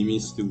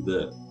futomimi still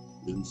there?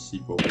 Didn't see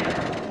properly.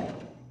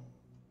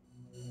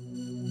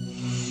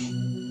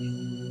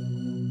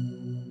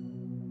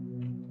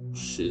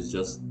 Shit, it's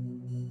just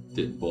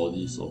dead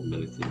bodies of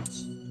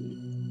mannequins. Okay.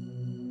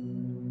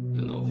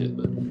 Then I'll head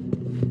back.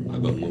 I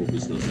got no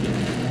business there.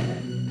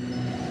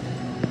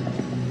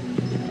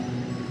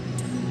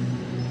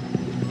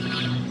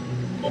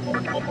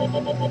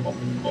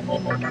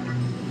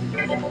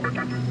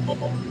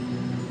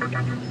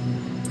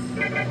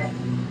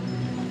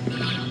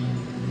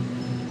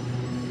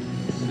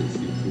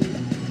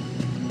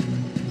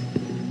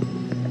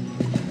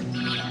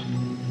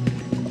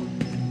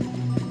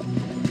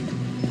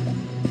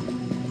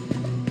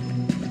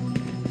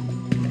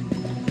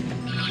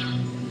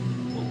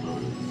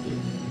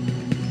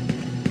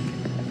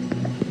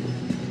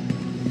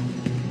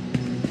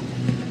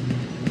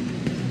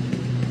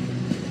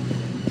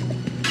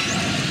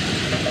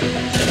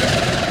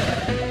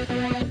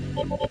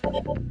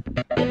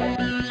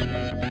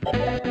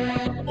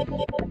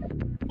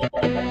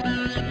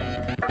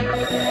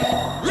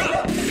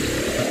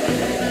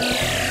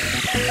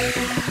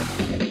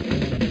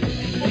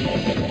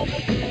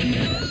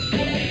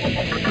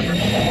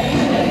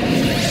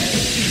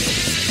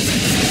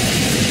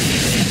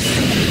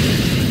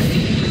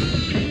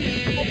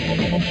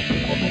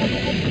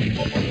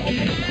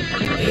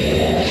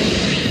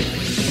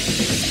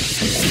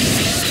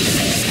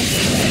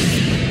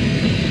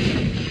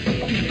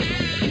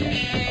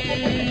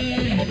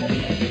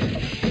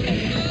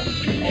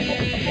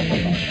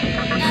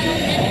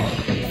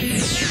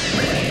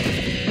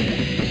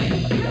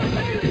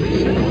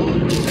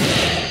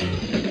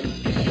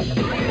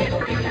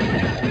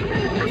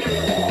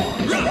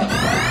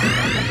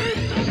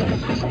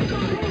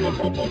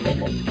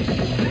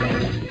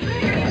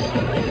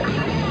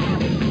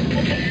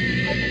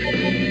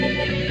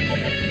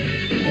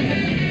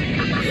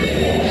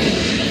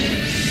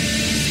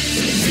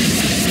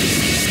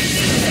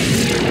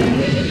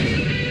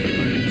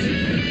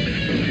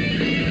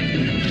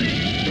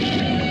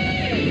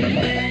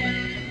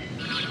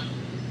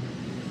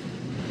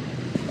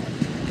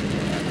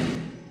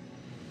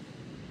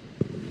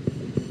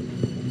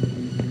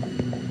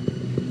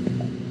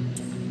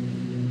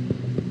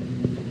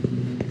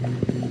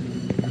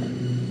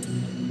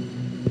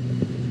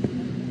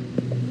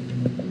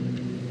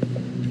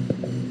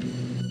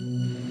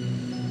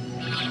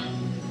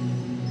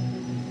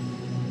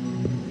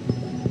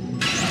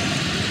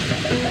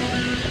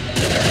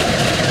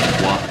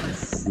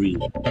 Free.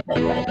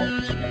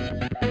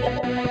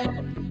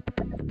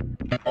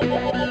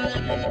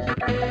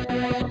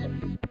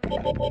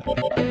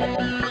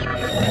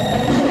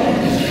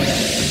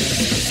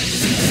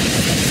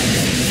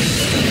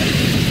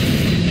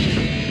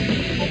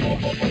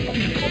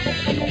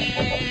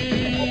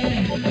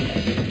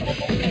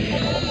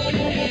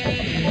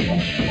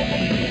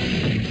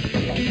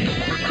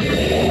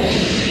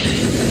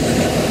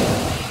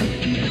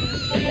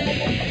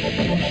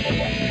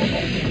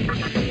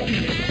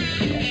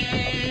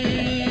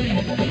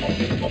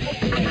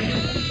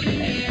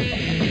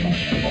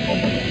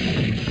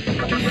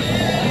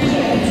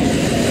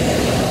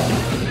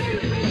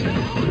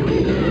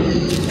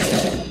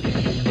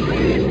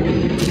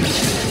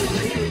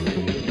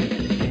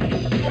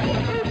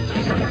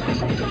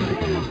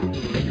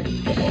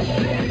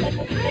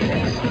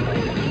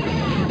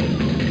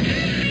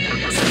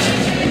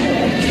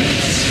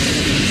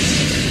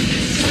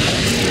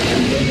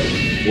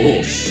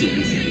 Oh shit.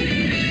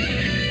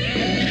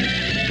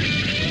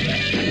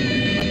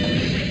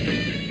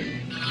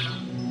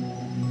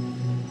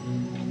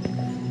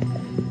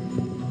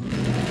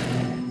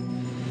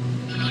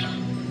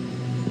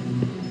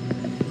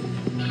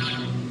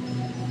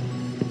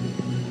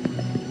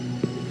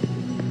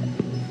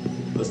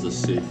 That's the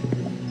safe.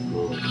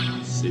 Oh,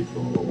 safe for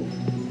all.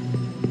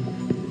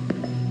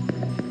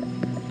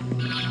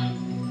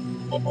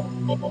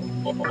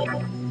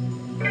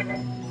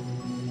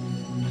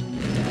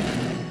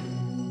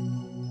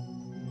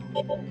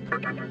 So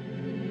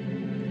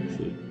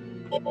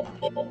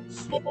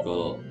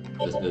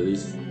at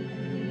least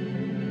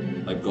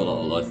I got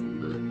out alive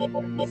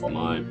with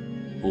my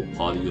whole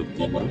party of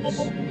demons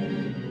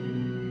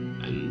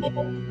and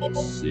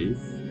save.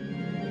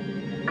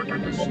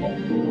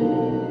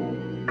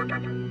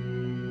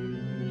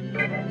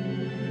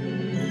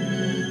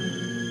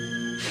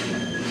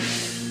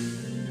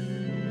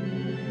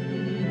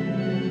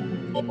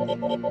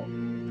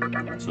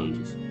 Let's turn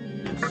this.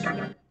 Yes.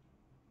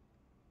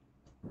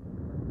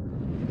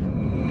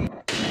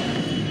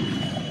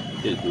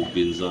 Get to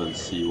Ginza and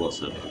see what's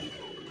happening.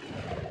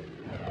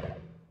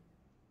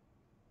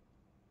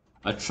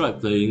 I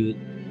tried playing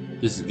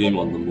this game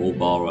on the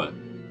mobile, right?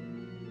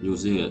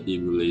 Using an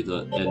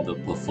emulator, and the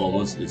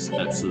performance is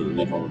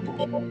absolutely horrible.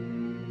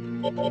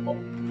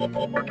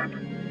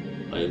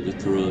 Like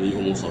literally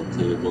almost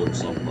unplayable in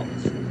some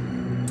parts.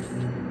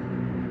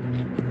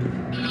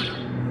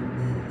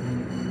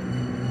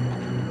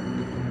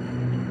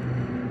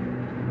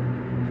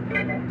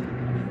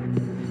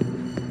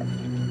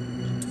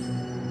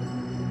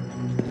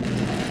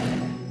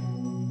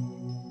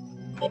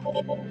 I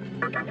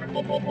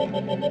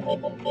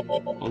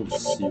want to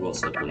see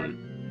what's happening.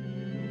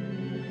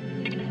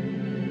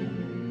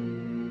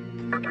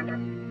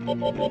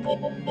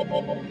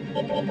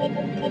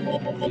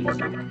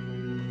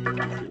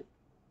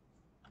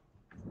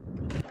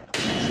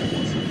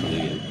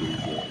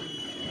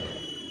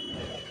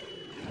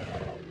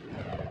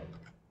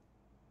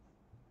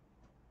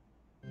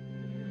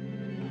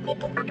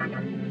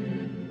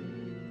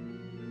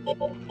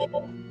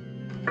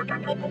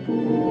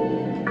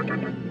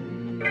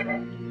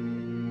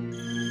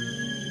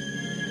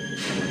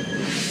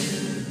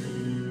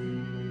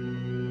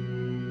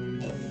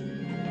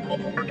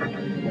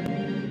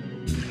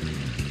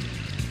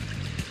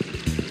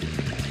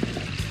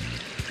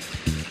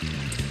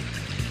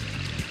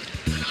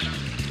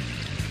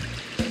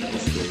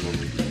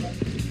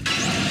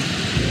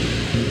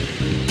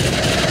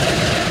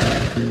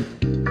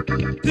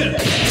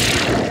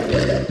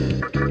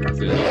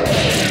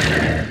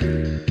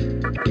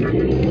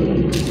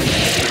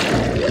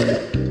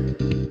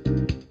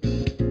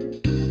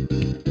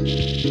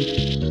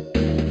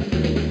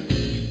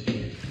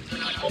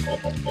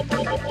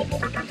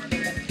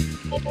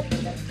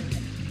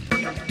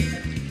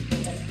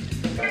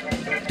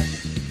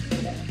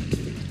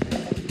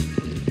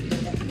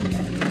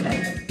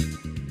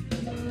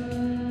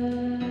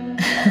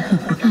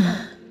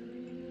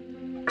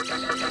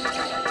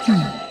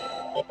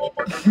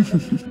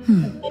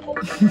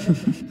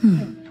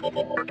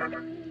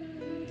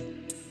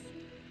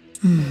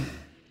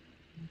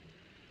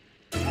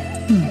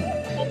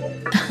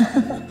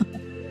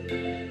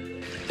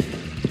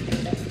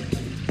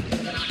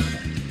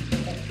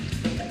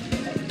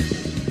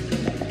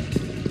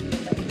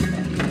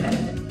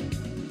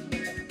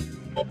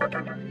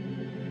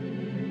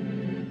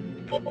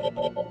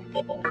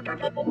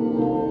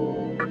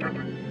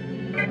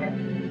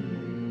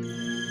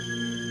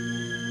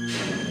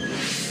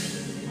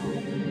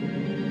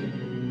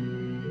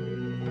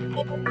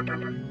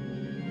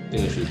 I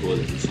think I should go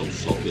and do some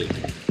shopping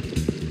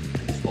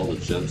with all the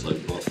gems I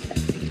got.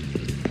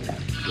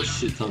 A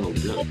shit ton of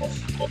gems.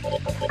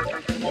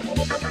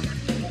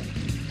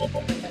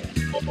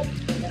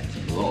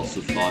 A lot of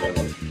sapphire.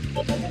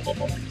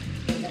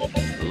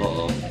 A lot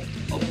of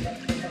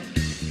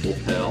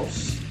opals.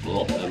 A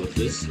lot of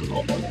amethyst. A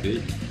lot of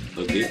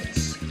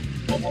agates.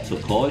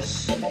 Turquoise.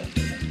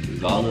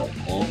 Garnet.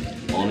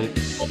 Onyx.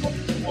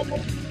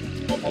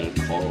 And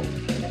coral.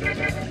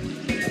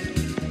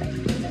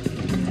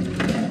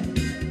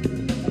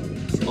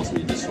 Must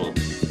be this one.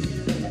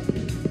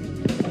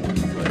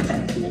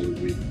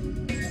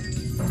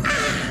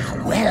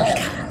 Right,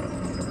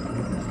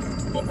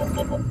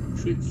 welcome.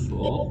 3,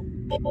 4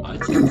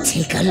 items.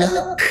 Take a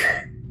look.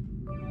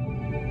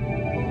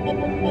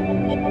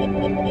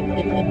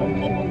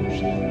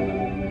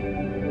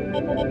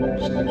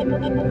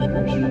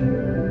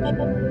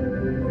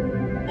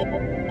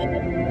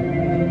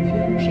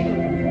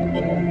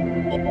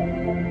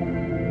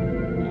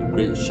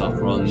 Great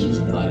chakra needs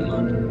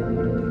diamond.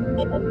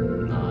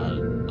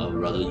 I'd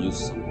rather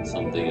use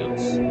something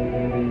else.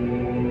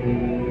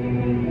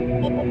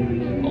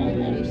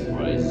 Almost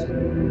price.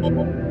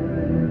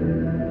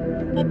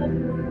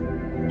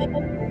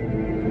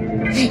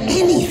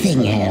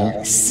 Anything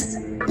else?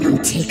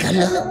 Take a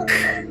look.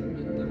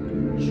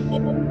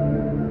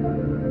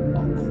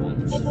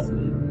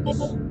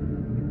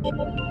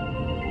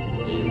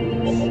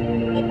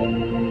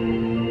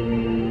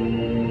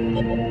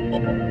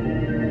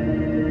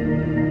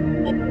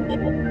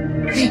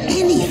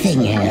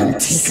 Anything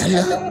else? Take a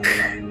look.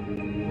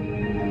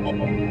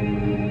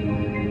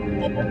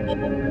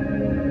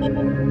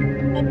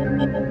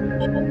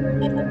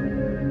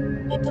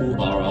 Two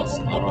aras,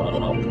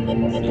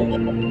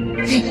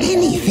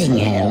 Anything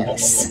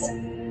else?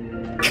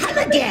 Come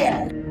again.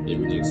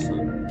 Everything's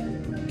fine.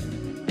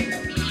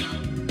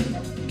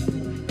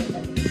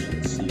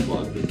 Let's see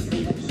what it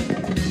feels.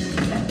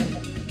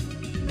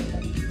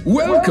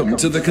 Welcome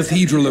to the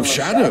Cathedral of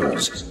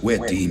Shadows, where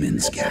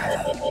demons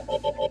gather.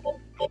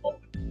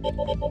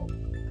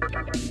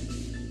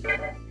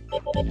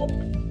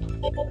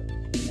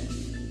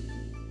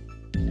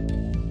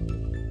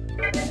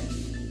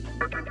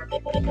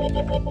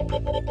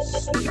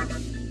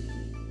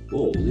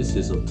 Oh, this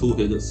is a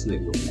two-headed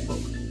snake. What the fuck?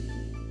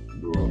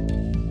 Bro.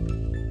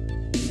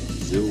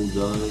 Zero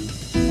dime.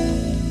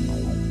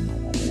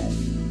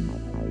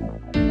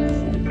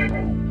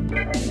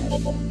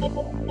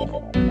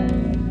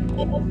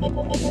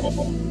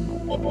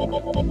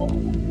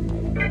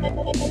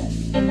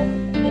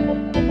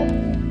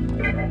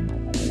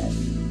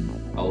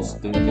 I was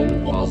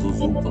thinking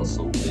Pazuzu plus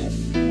something.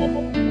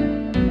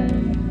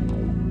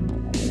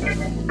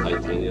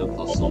 Titania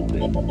plus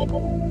something.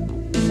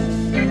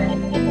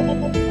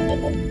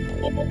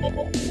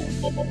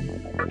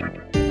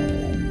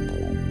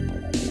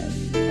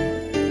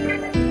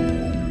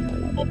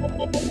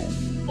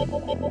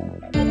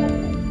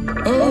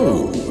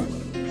 Oh!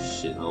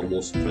 Shit, I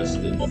almost pressed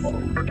it.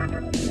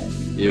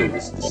 Ew,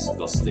 this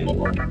disgusting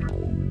one.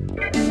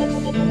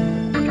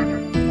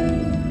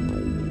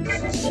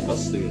 This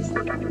disgusting is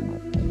what?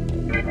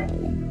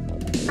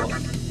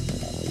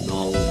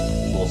 Now,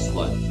 force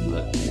light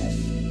left.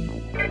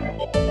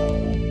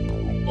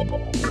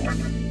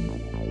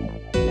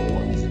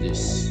 What is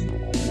this?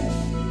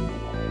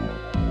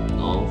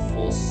 Now,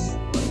 force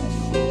light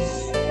close.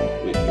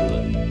 Wait,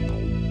 left.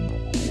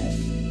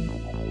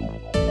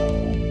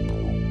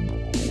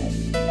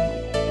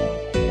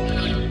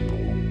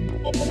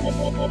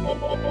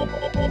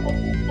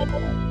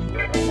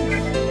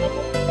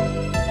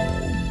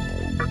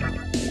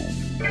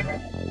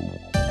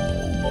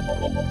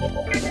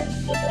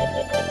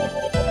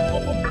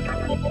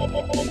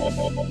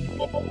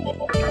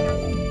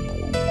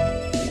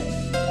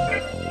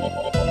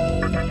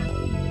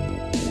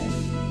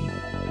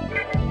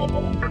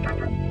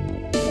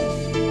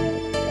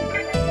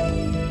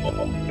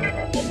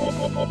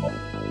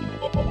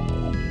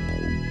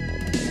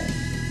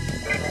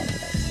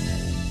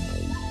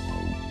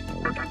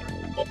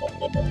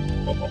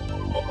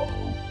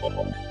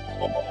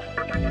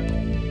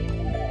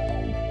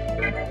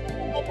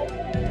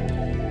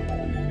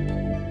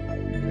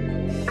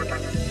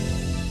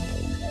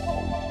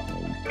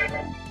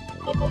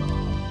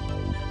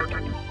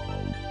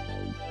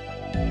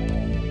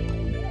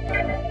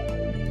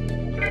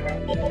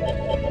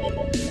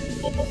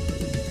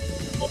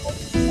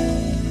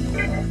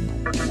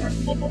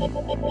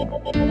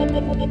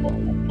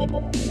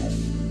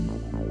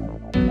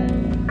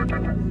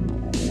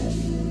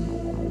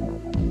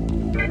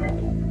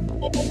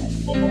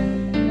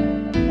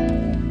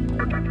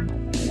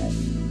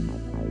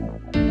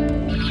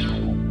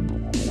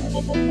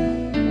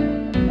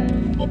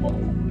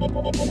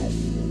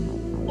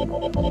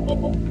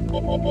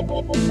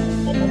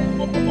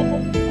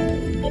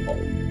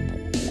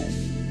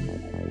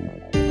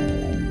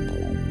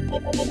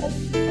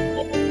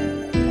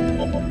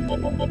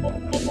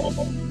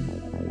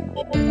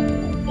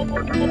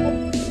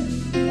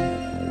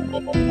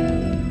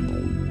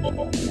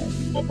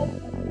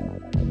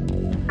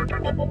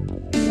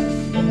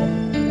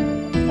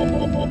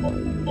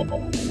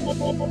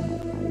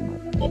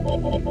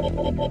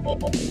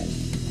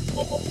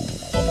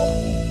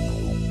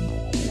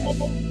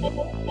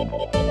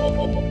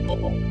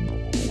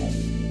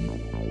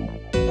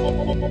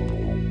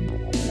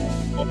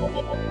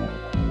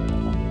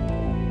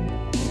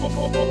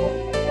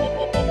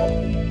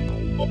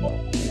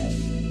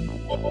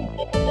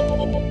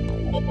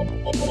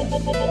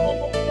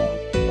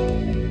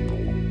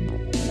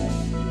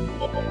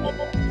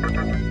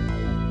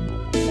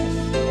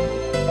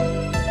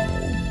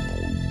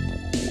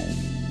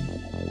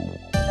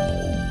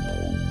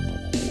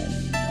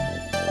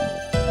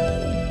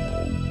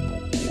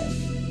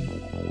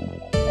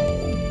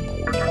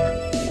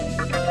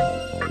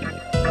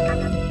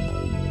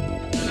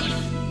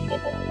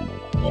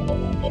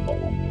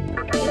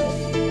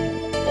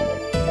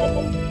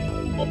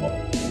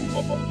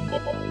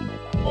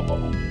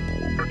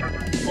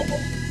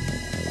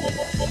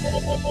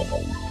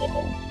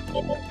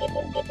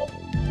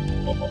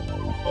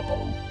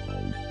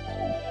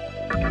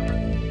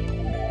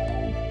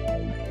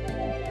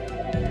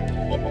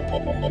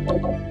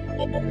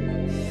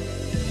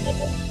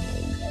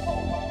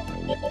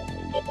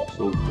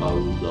 So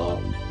Garuda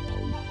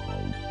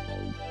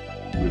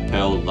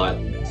repel light.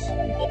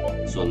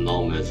 So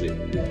now magic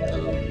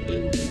repel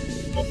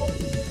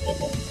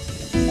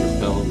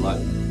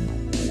light.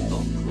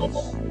 Not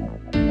close.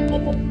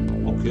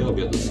 Okay, I'll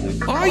get the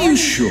snake. Are you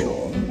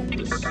sure?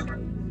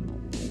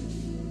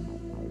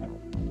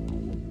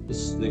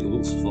 This snake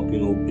looks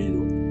fucking OP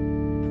though.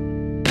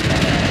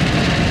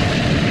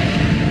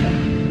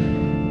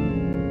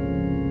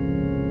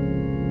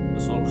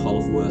 That's one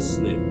colorful ass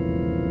snake.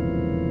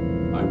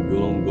 I'm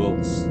gonna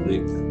go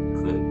snake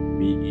can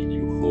me eat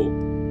you whole.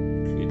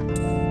 Okay.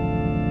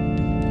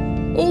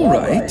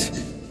 Alright.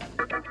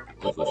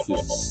 If I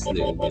feel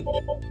snake again.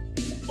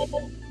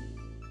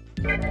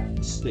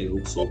 Snake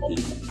looks so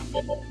big.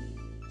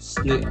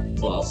 Snake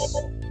plus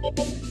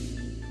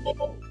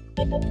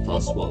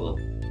Plus what?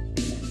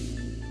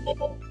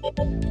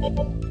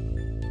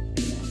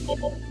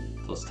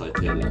 Plus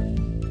titanium.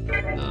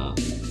 Nah.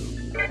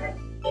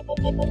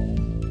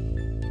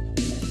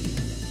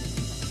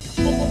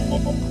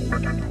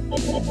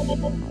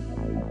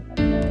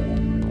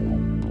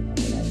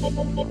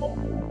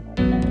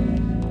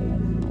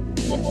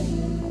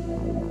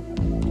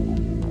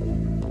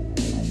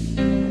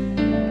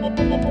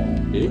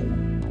 Eh?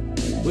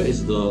 Where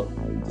is the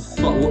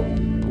fuck?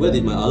 Where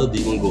did my other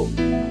demon go?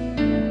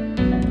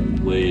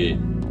 Wait.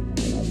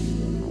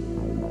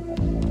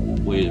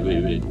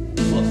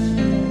 What?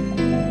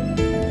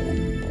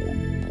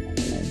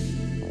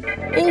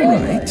 All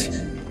right.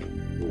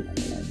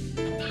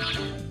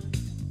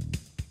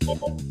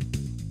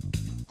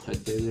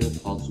 Titanium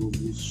puzzle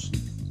shit.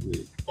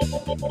 Wait. Oh.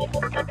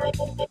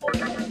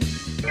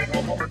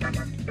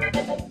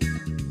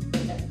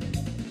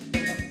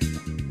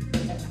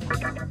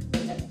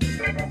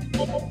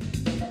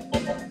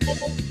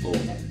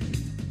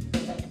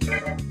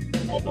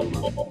 Never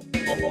mind.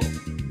 Oh well.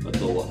 I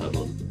thought what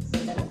happened.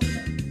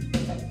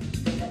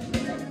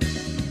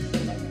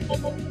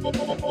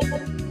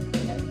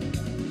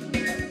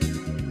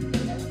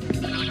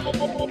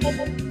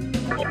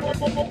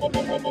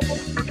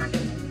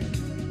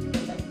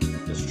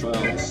 Let's try out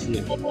the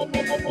snake.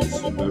 It's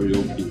very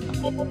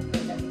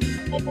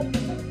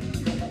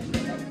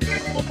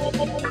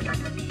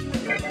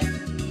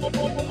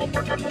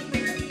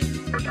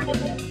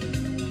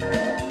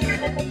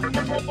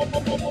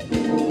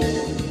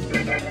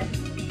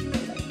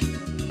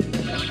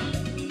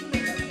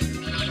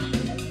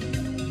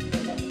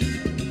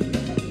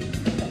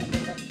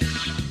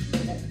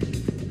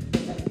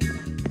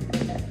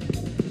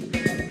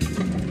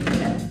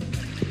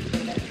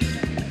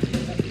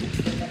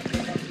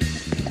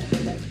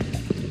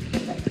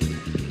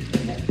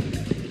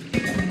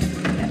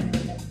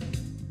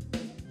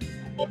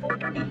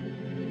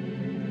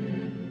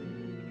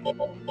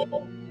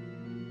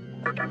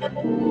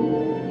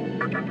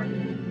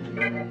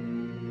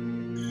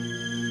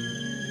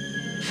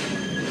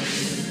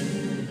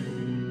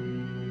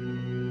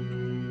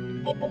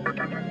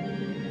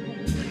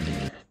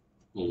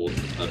Oh,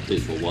 I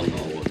played for 1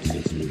 hour and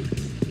 6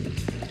 minutes.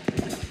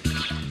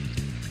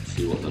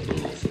 See what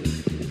happened also.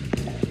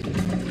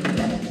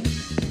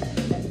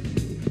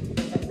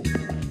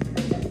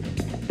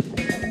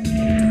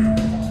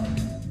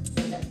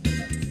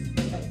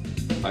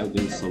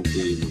 Finding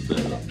something even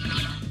better.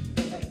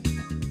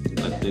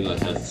 I think I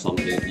have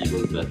something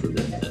even better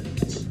than that.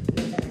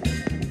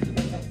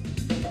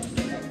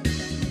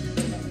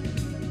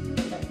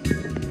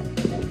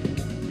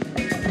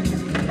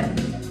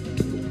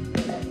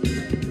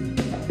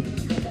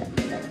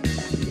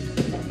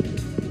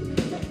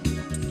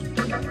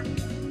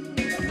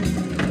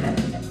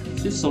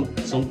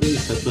 Something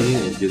is happening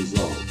in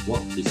Ginza.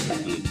 What is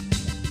happening?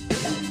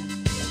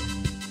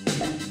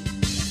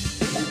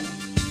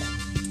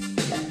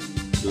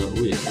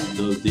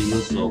 The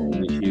demons of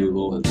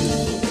Mifunashiro and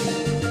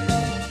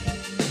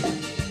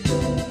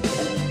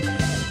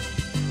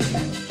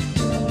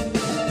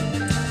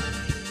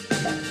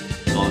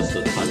now is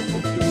the time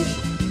for creation.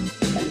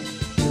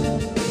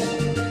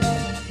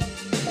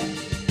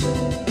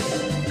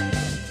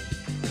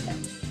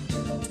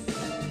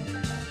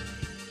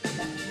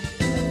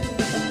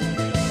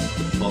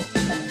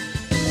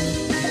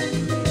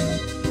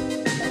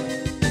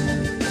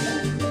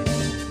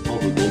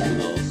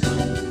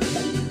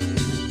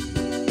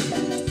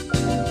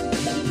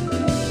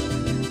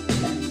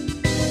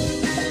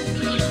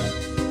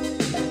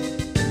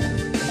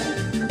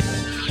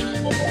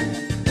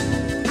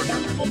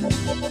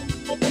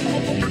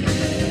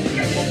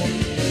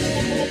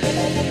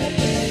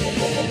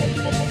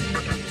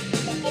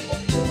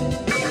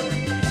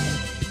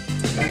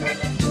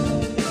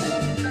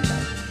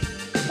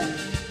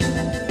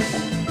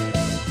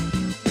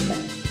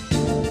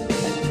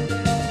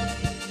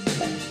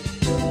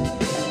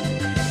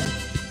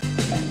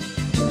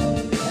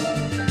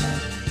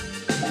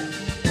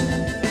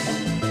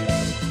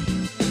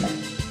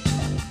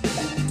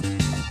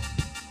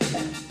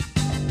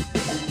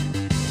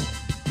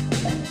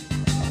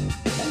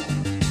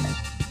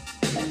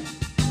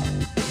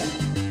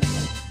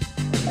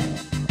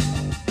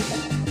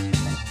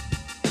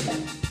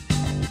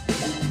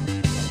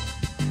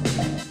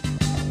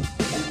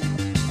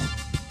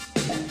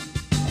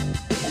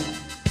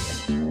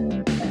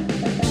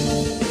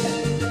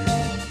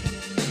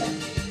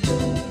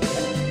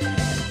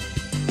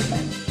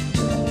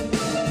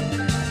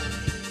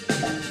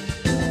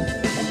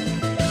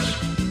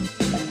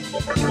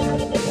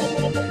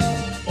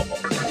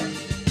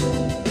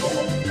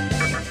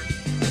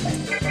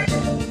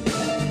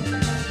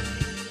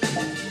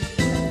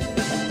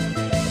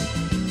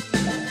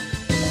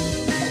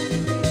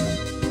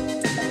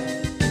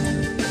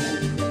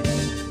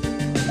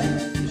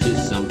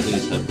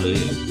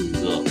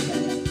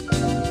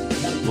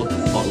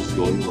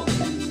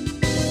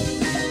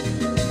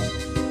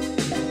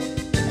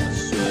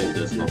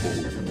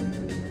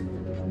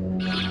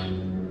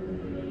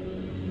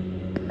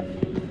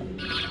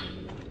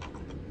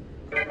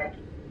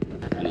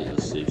 I need a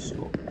safe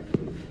spot.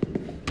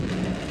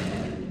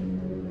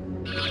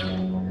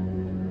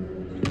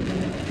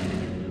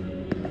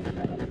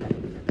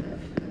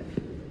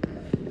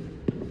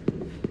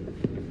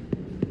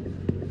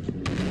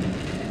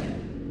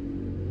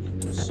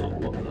 So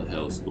what the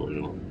hell is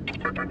going on?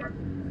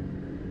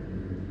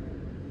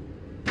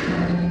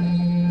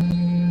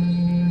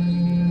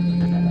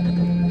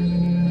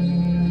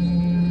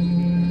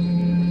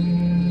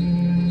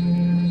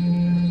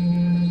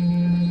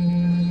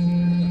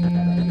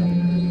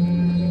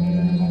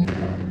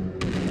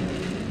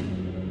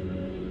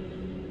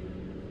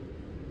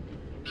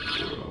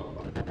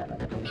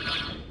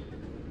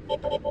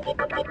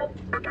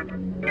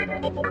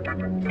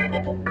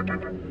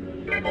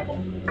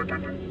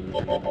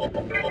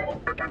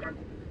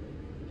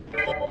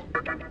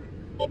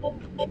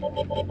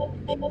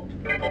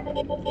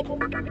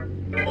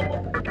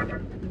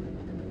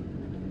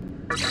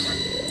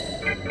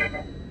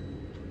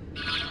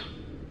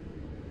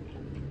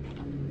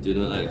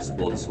 Didn't I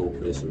explore this whole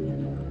place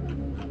already?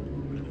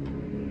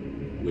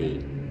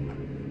 Wait,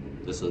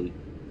 there's an...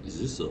 Is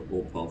this an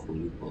old path or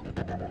new path?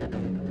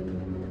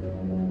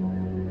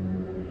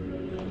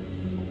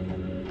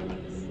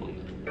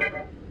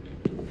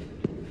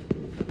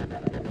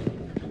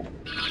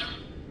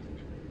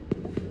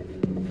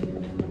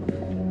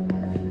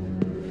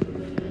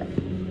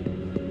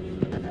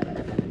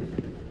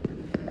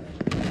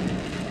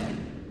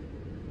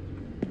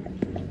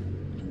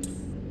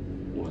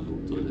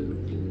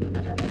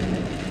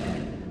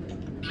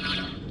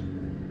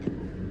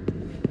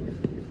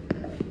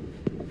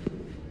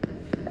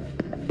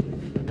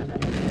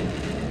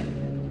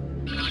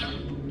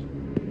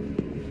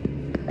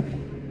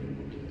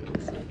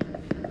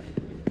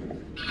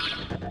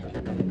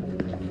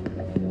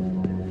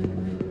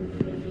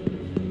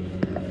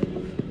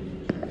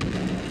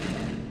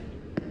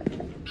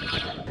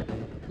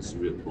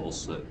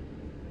 Set.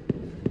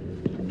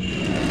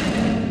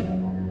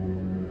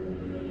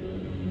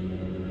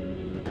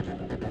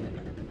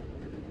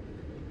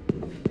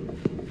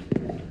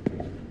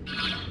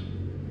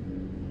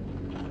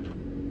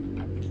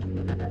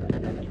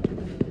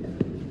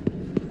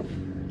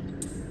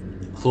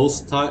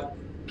 Close tight.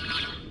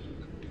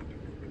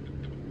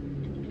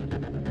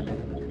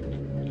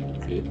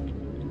 Okay.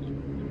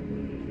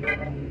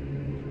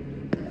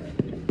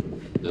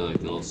 Then I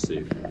cannot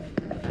save.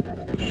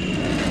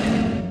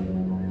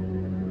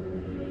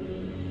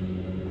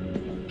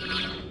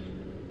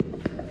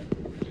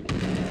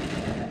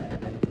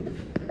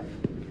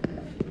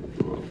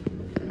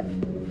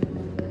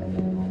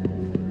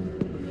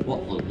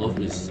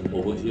 Is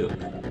over here.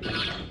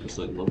 It's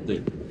like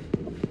nothing.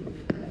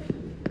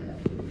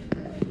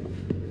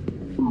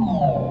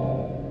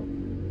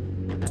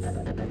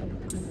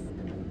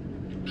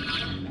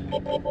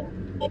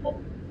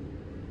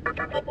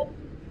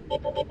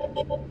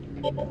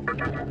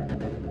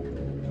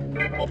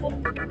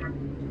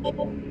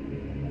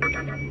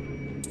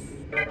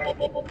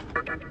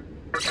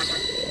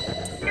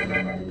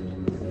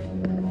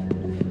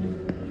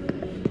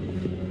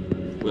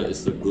 Where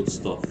is the good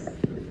stuff?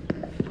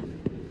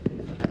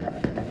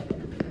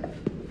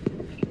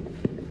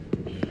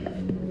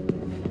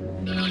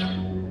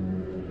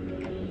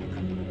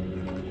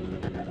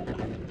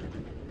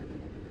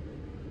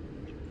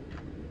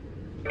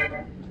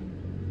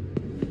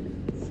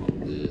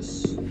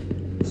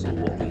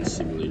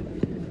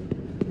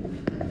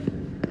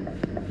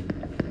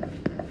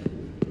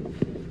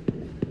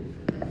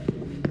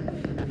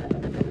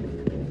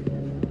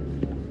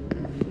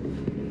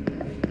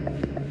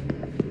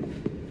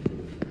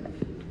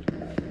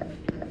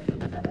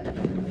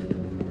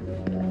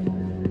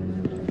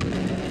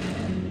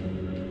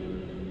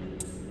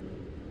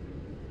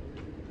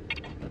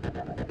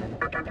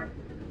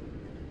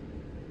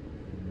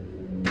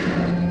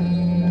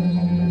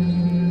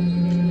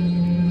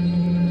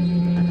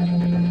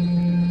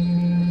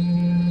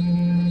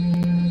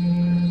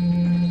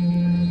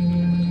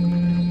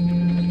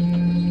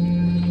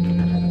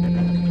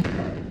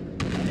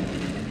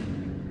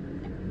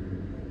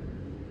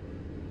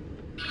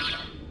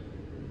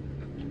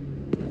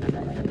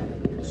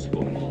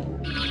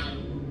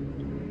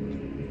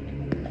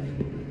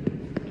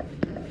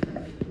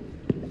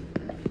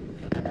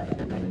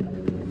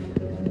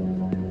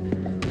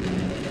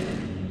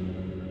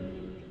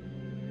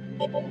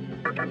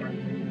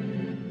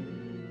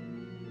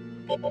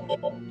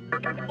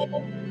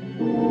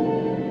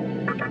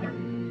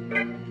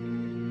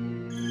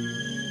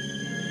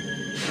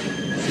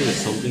 There's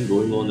something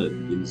going on at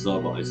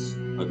Ginza, but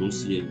I don't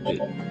see anything.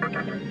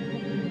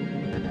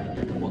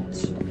 What?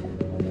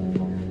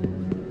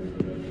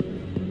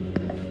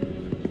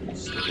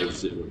 It's the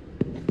exit room.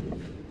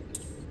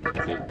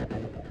 Okay.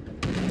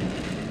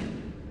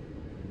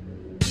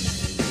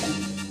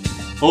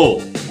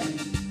 Oh!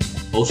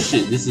 Oh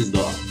shit, this is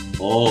the...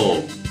 Oh!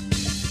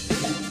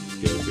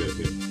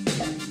 Okay.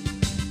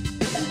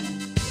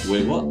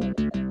 Wait, what?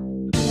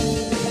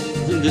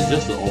 Isn't this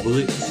just the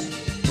obelisk?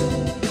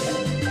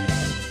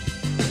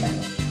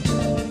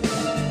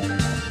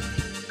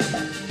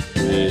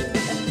 Wait.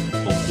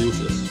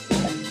 excuses.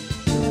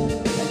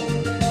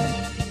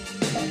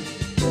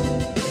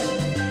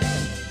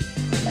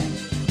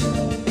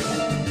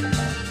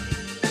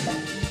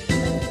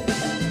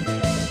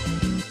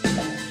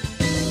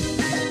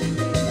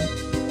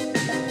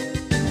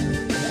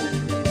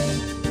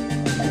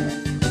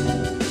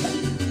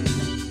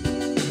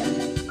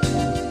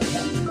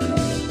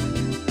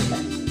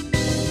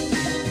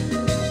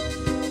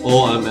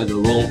 Oh, I'm at the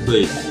wrong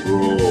place,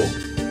 bro.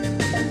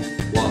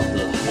 What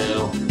the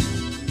hell?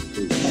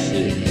 Oh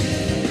shit.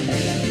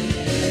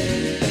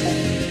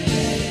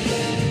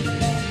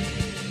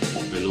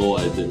 I know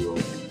what I did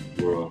wrong,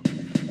 bro.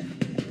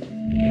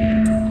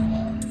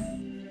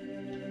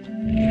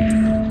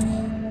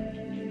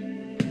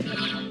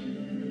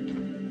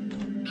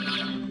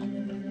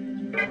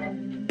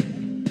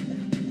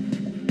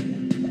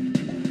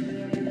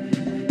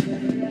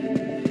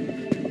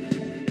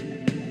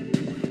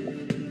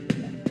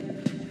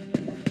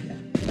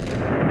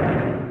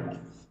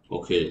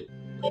 Okay.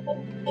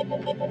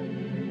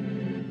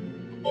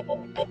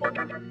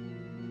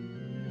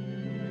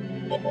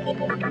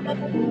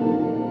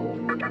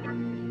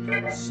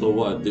 So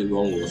what I did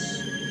wrong was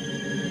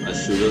I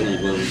shouldn't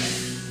even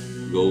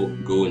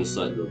go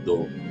inside the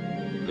door.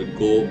 I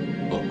go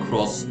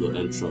across the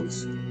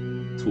entrance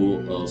to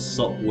a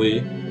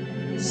subway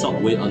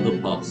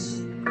underpass.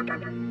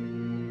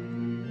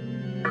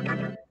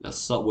 A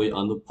subway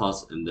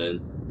underpass, and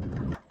then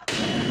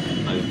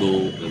I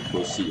go and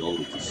proceed on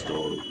with the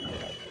story.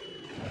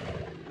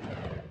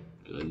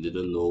 And I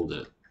didn't know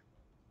that.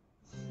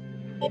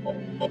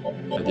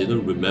 I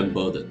didn't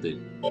remember that thing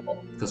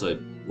because I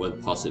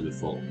went past it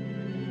before.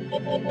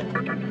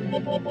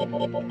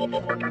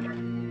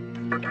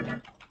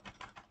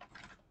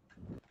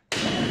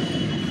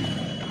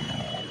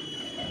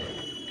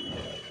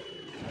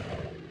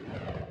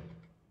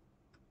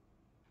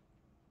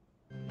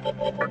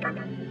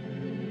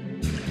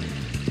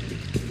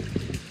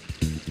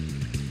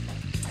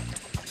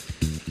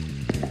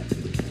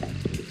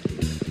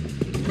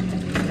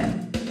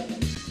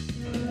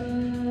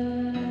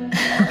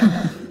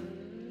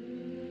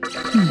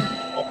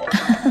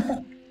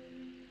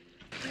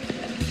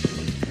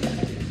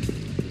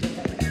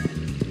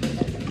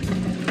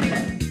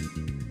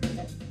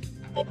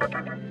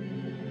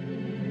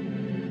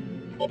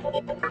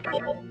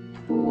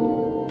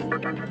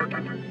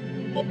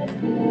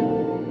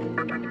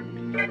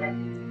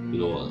 You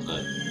know what? I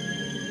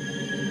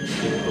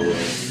think I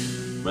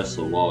will rest a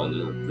while and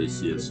then I'll play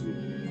CSU.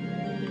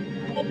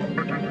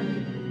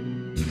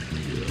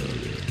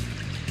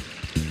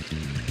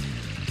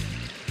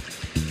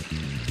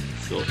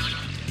 So,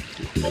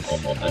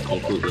 I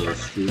conclude the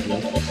stream now.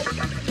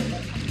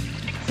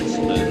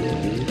 Suspend.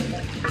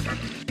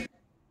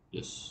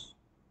 Yes.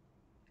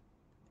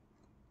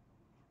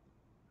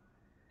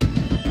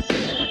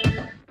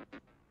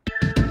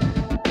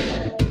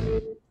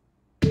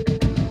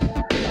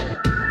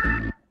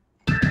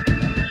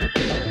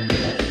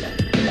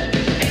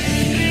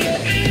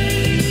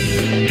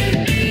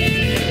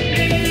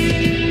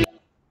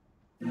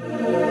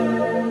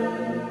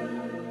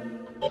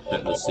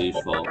 Check the save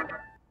file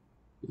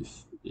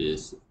if it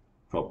is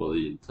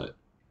properly intact.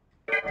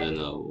 Then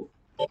I will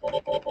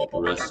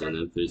rest and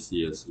then play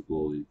CSGO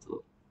later.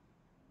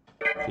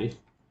 Okay.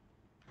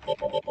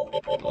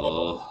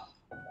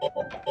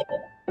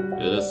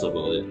 Yeah, that's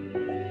about it.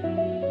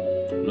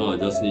 Now I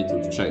just need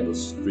to check the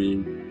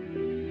stream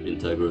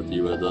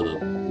integrity, whether the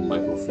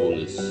microphone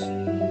is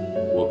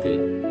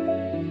working.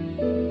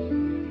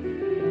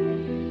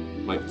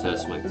 Mic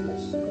test, mic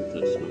test, mic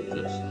test, mic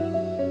test.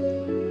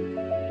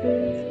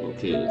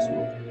 Okay, let's go.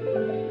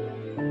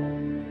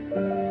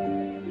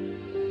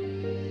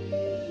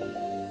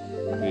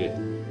 Okay.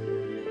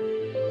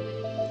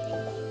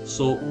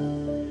 So,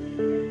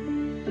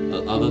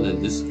 other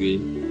than this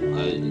game,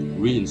 I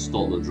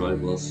reinstalled the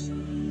drivers,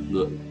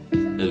 the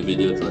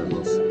NVIDIA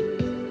drivers,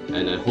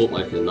 and I hope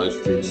I can live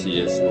stream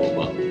CSGO,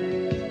 but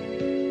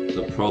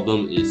the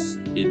problem is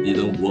it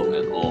didn't work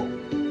at all.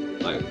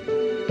 Like,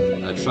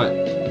 I tried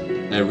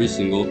every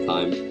single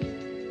time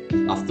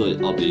after it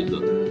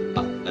updated.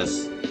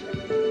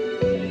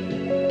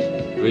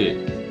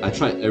 I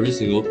tried every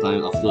single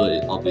time after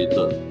it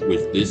updated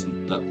with this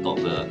laptop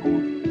that I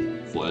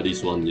own for at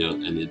least 1 year,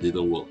 and it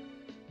didn't work.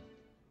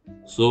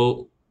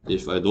 So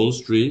if I don't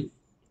stream,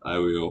 I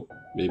will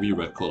maybe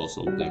record or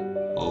something.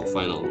 I'll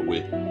find out a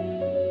way,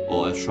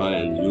 or I try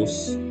and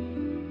use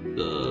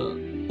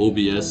the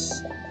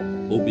OBS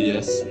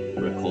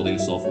recording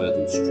software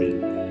to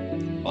stream,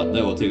 but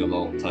that will take a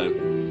lot of time,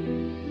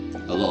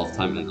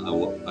 and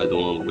I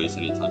don't want to waste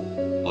any time.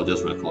 I'll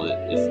just record it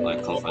if I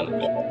can't find a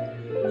way.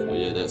 So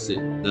yeah, that's it.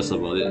 That's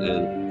about it,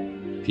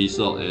 and peace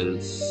out,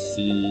 and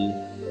see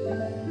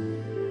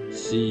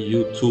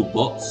you two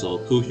bots or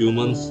two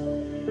humans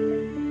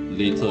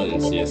later in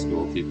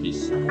CSGO. Okay,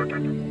 peace.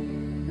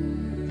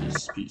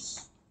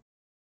 Peace.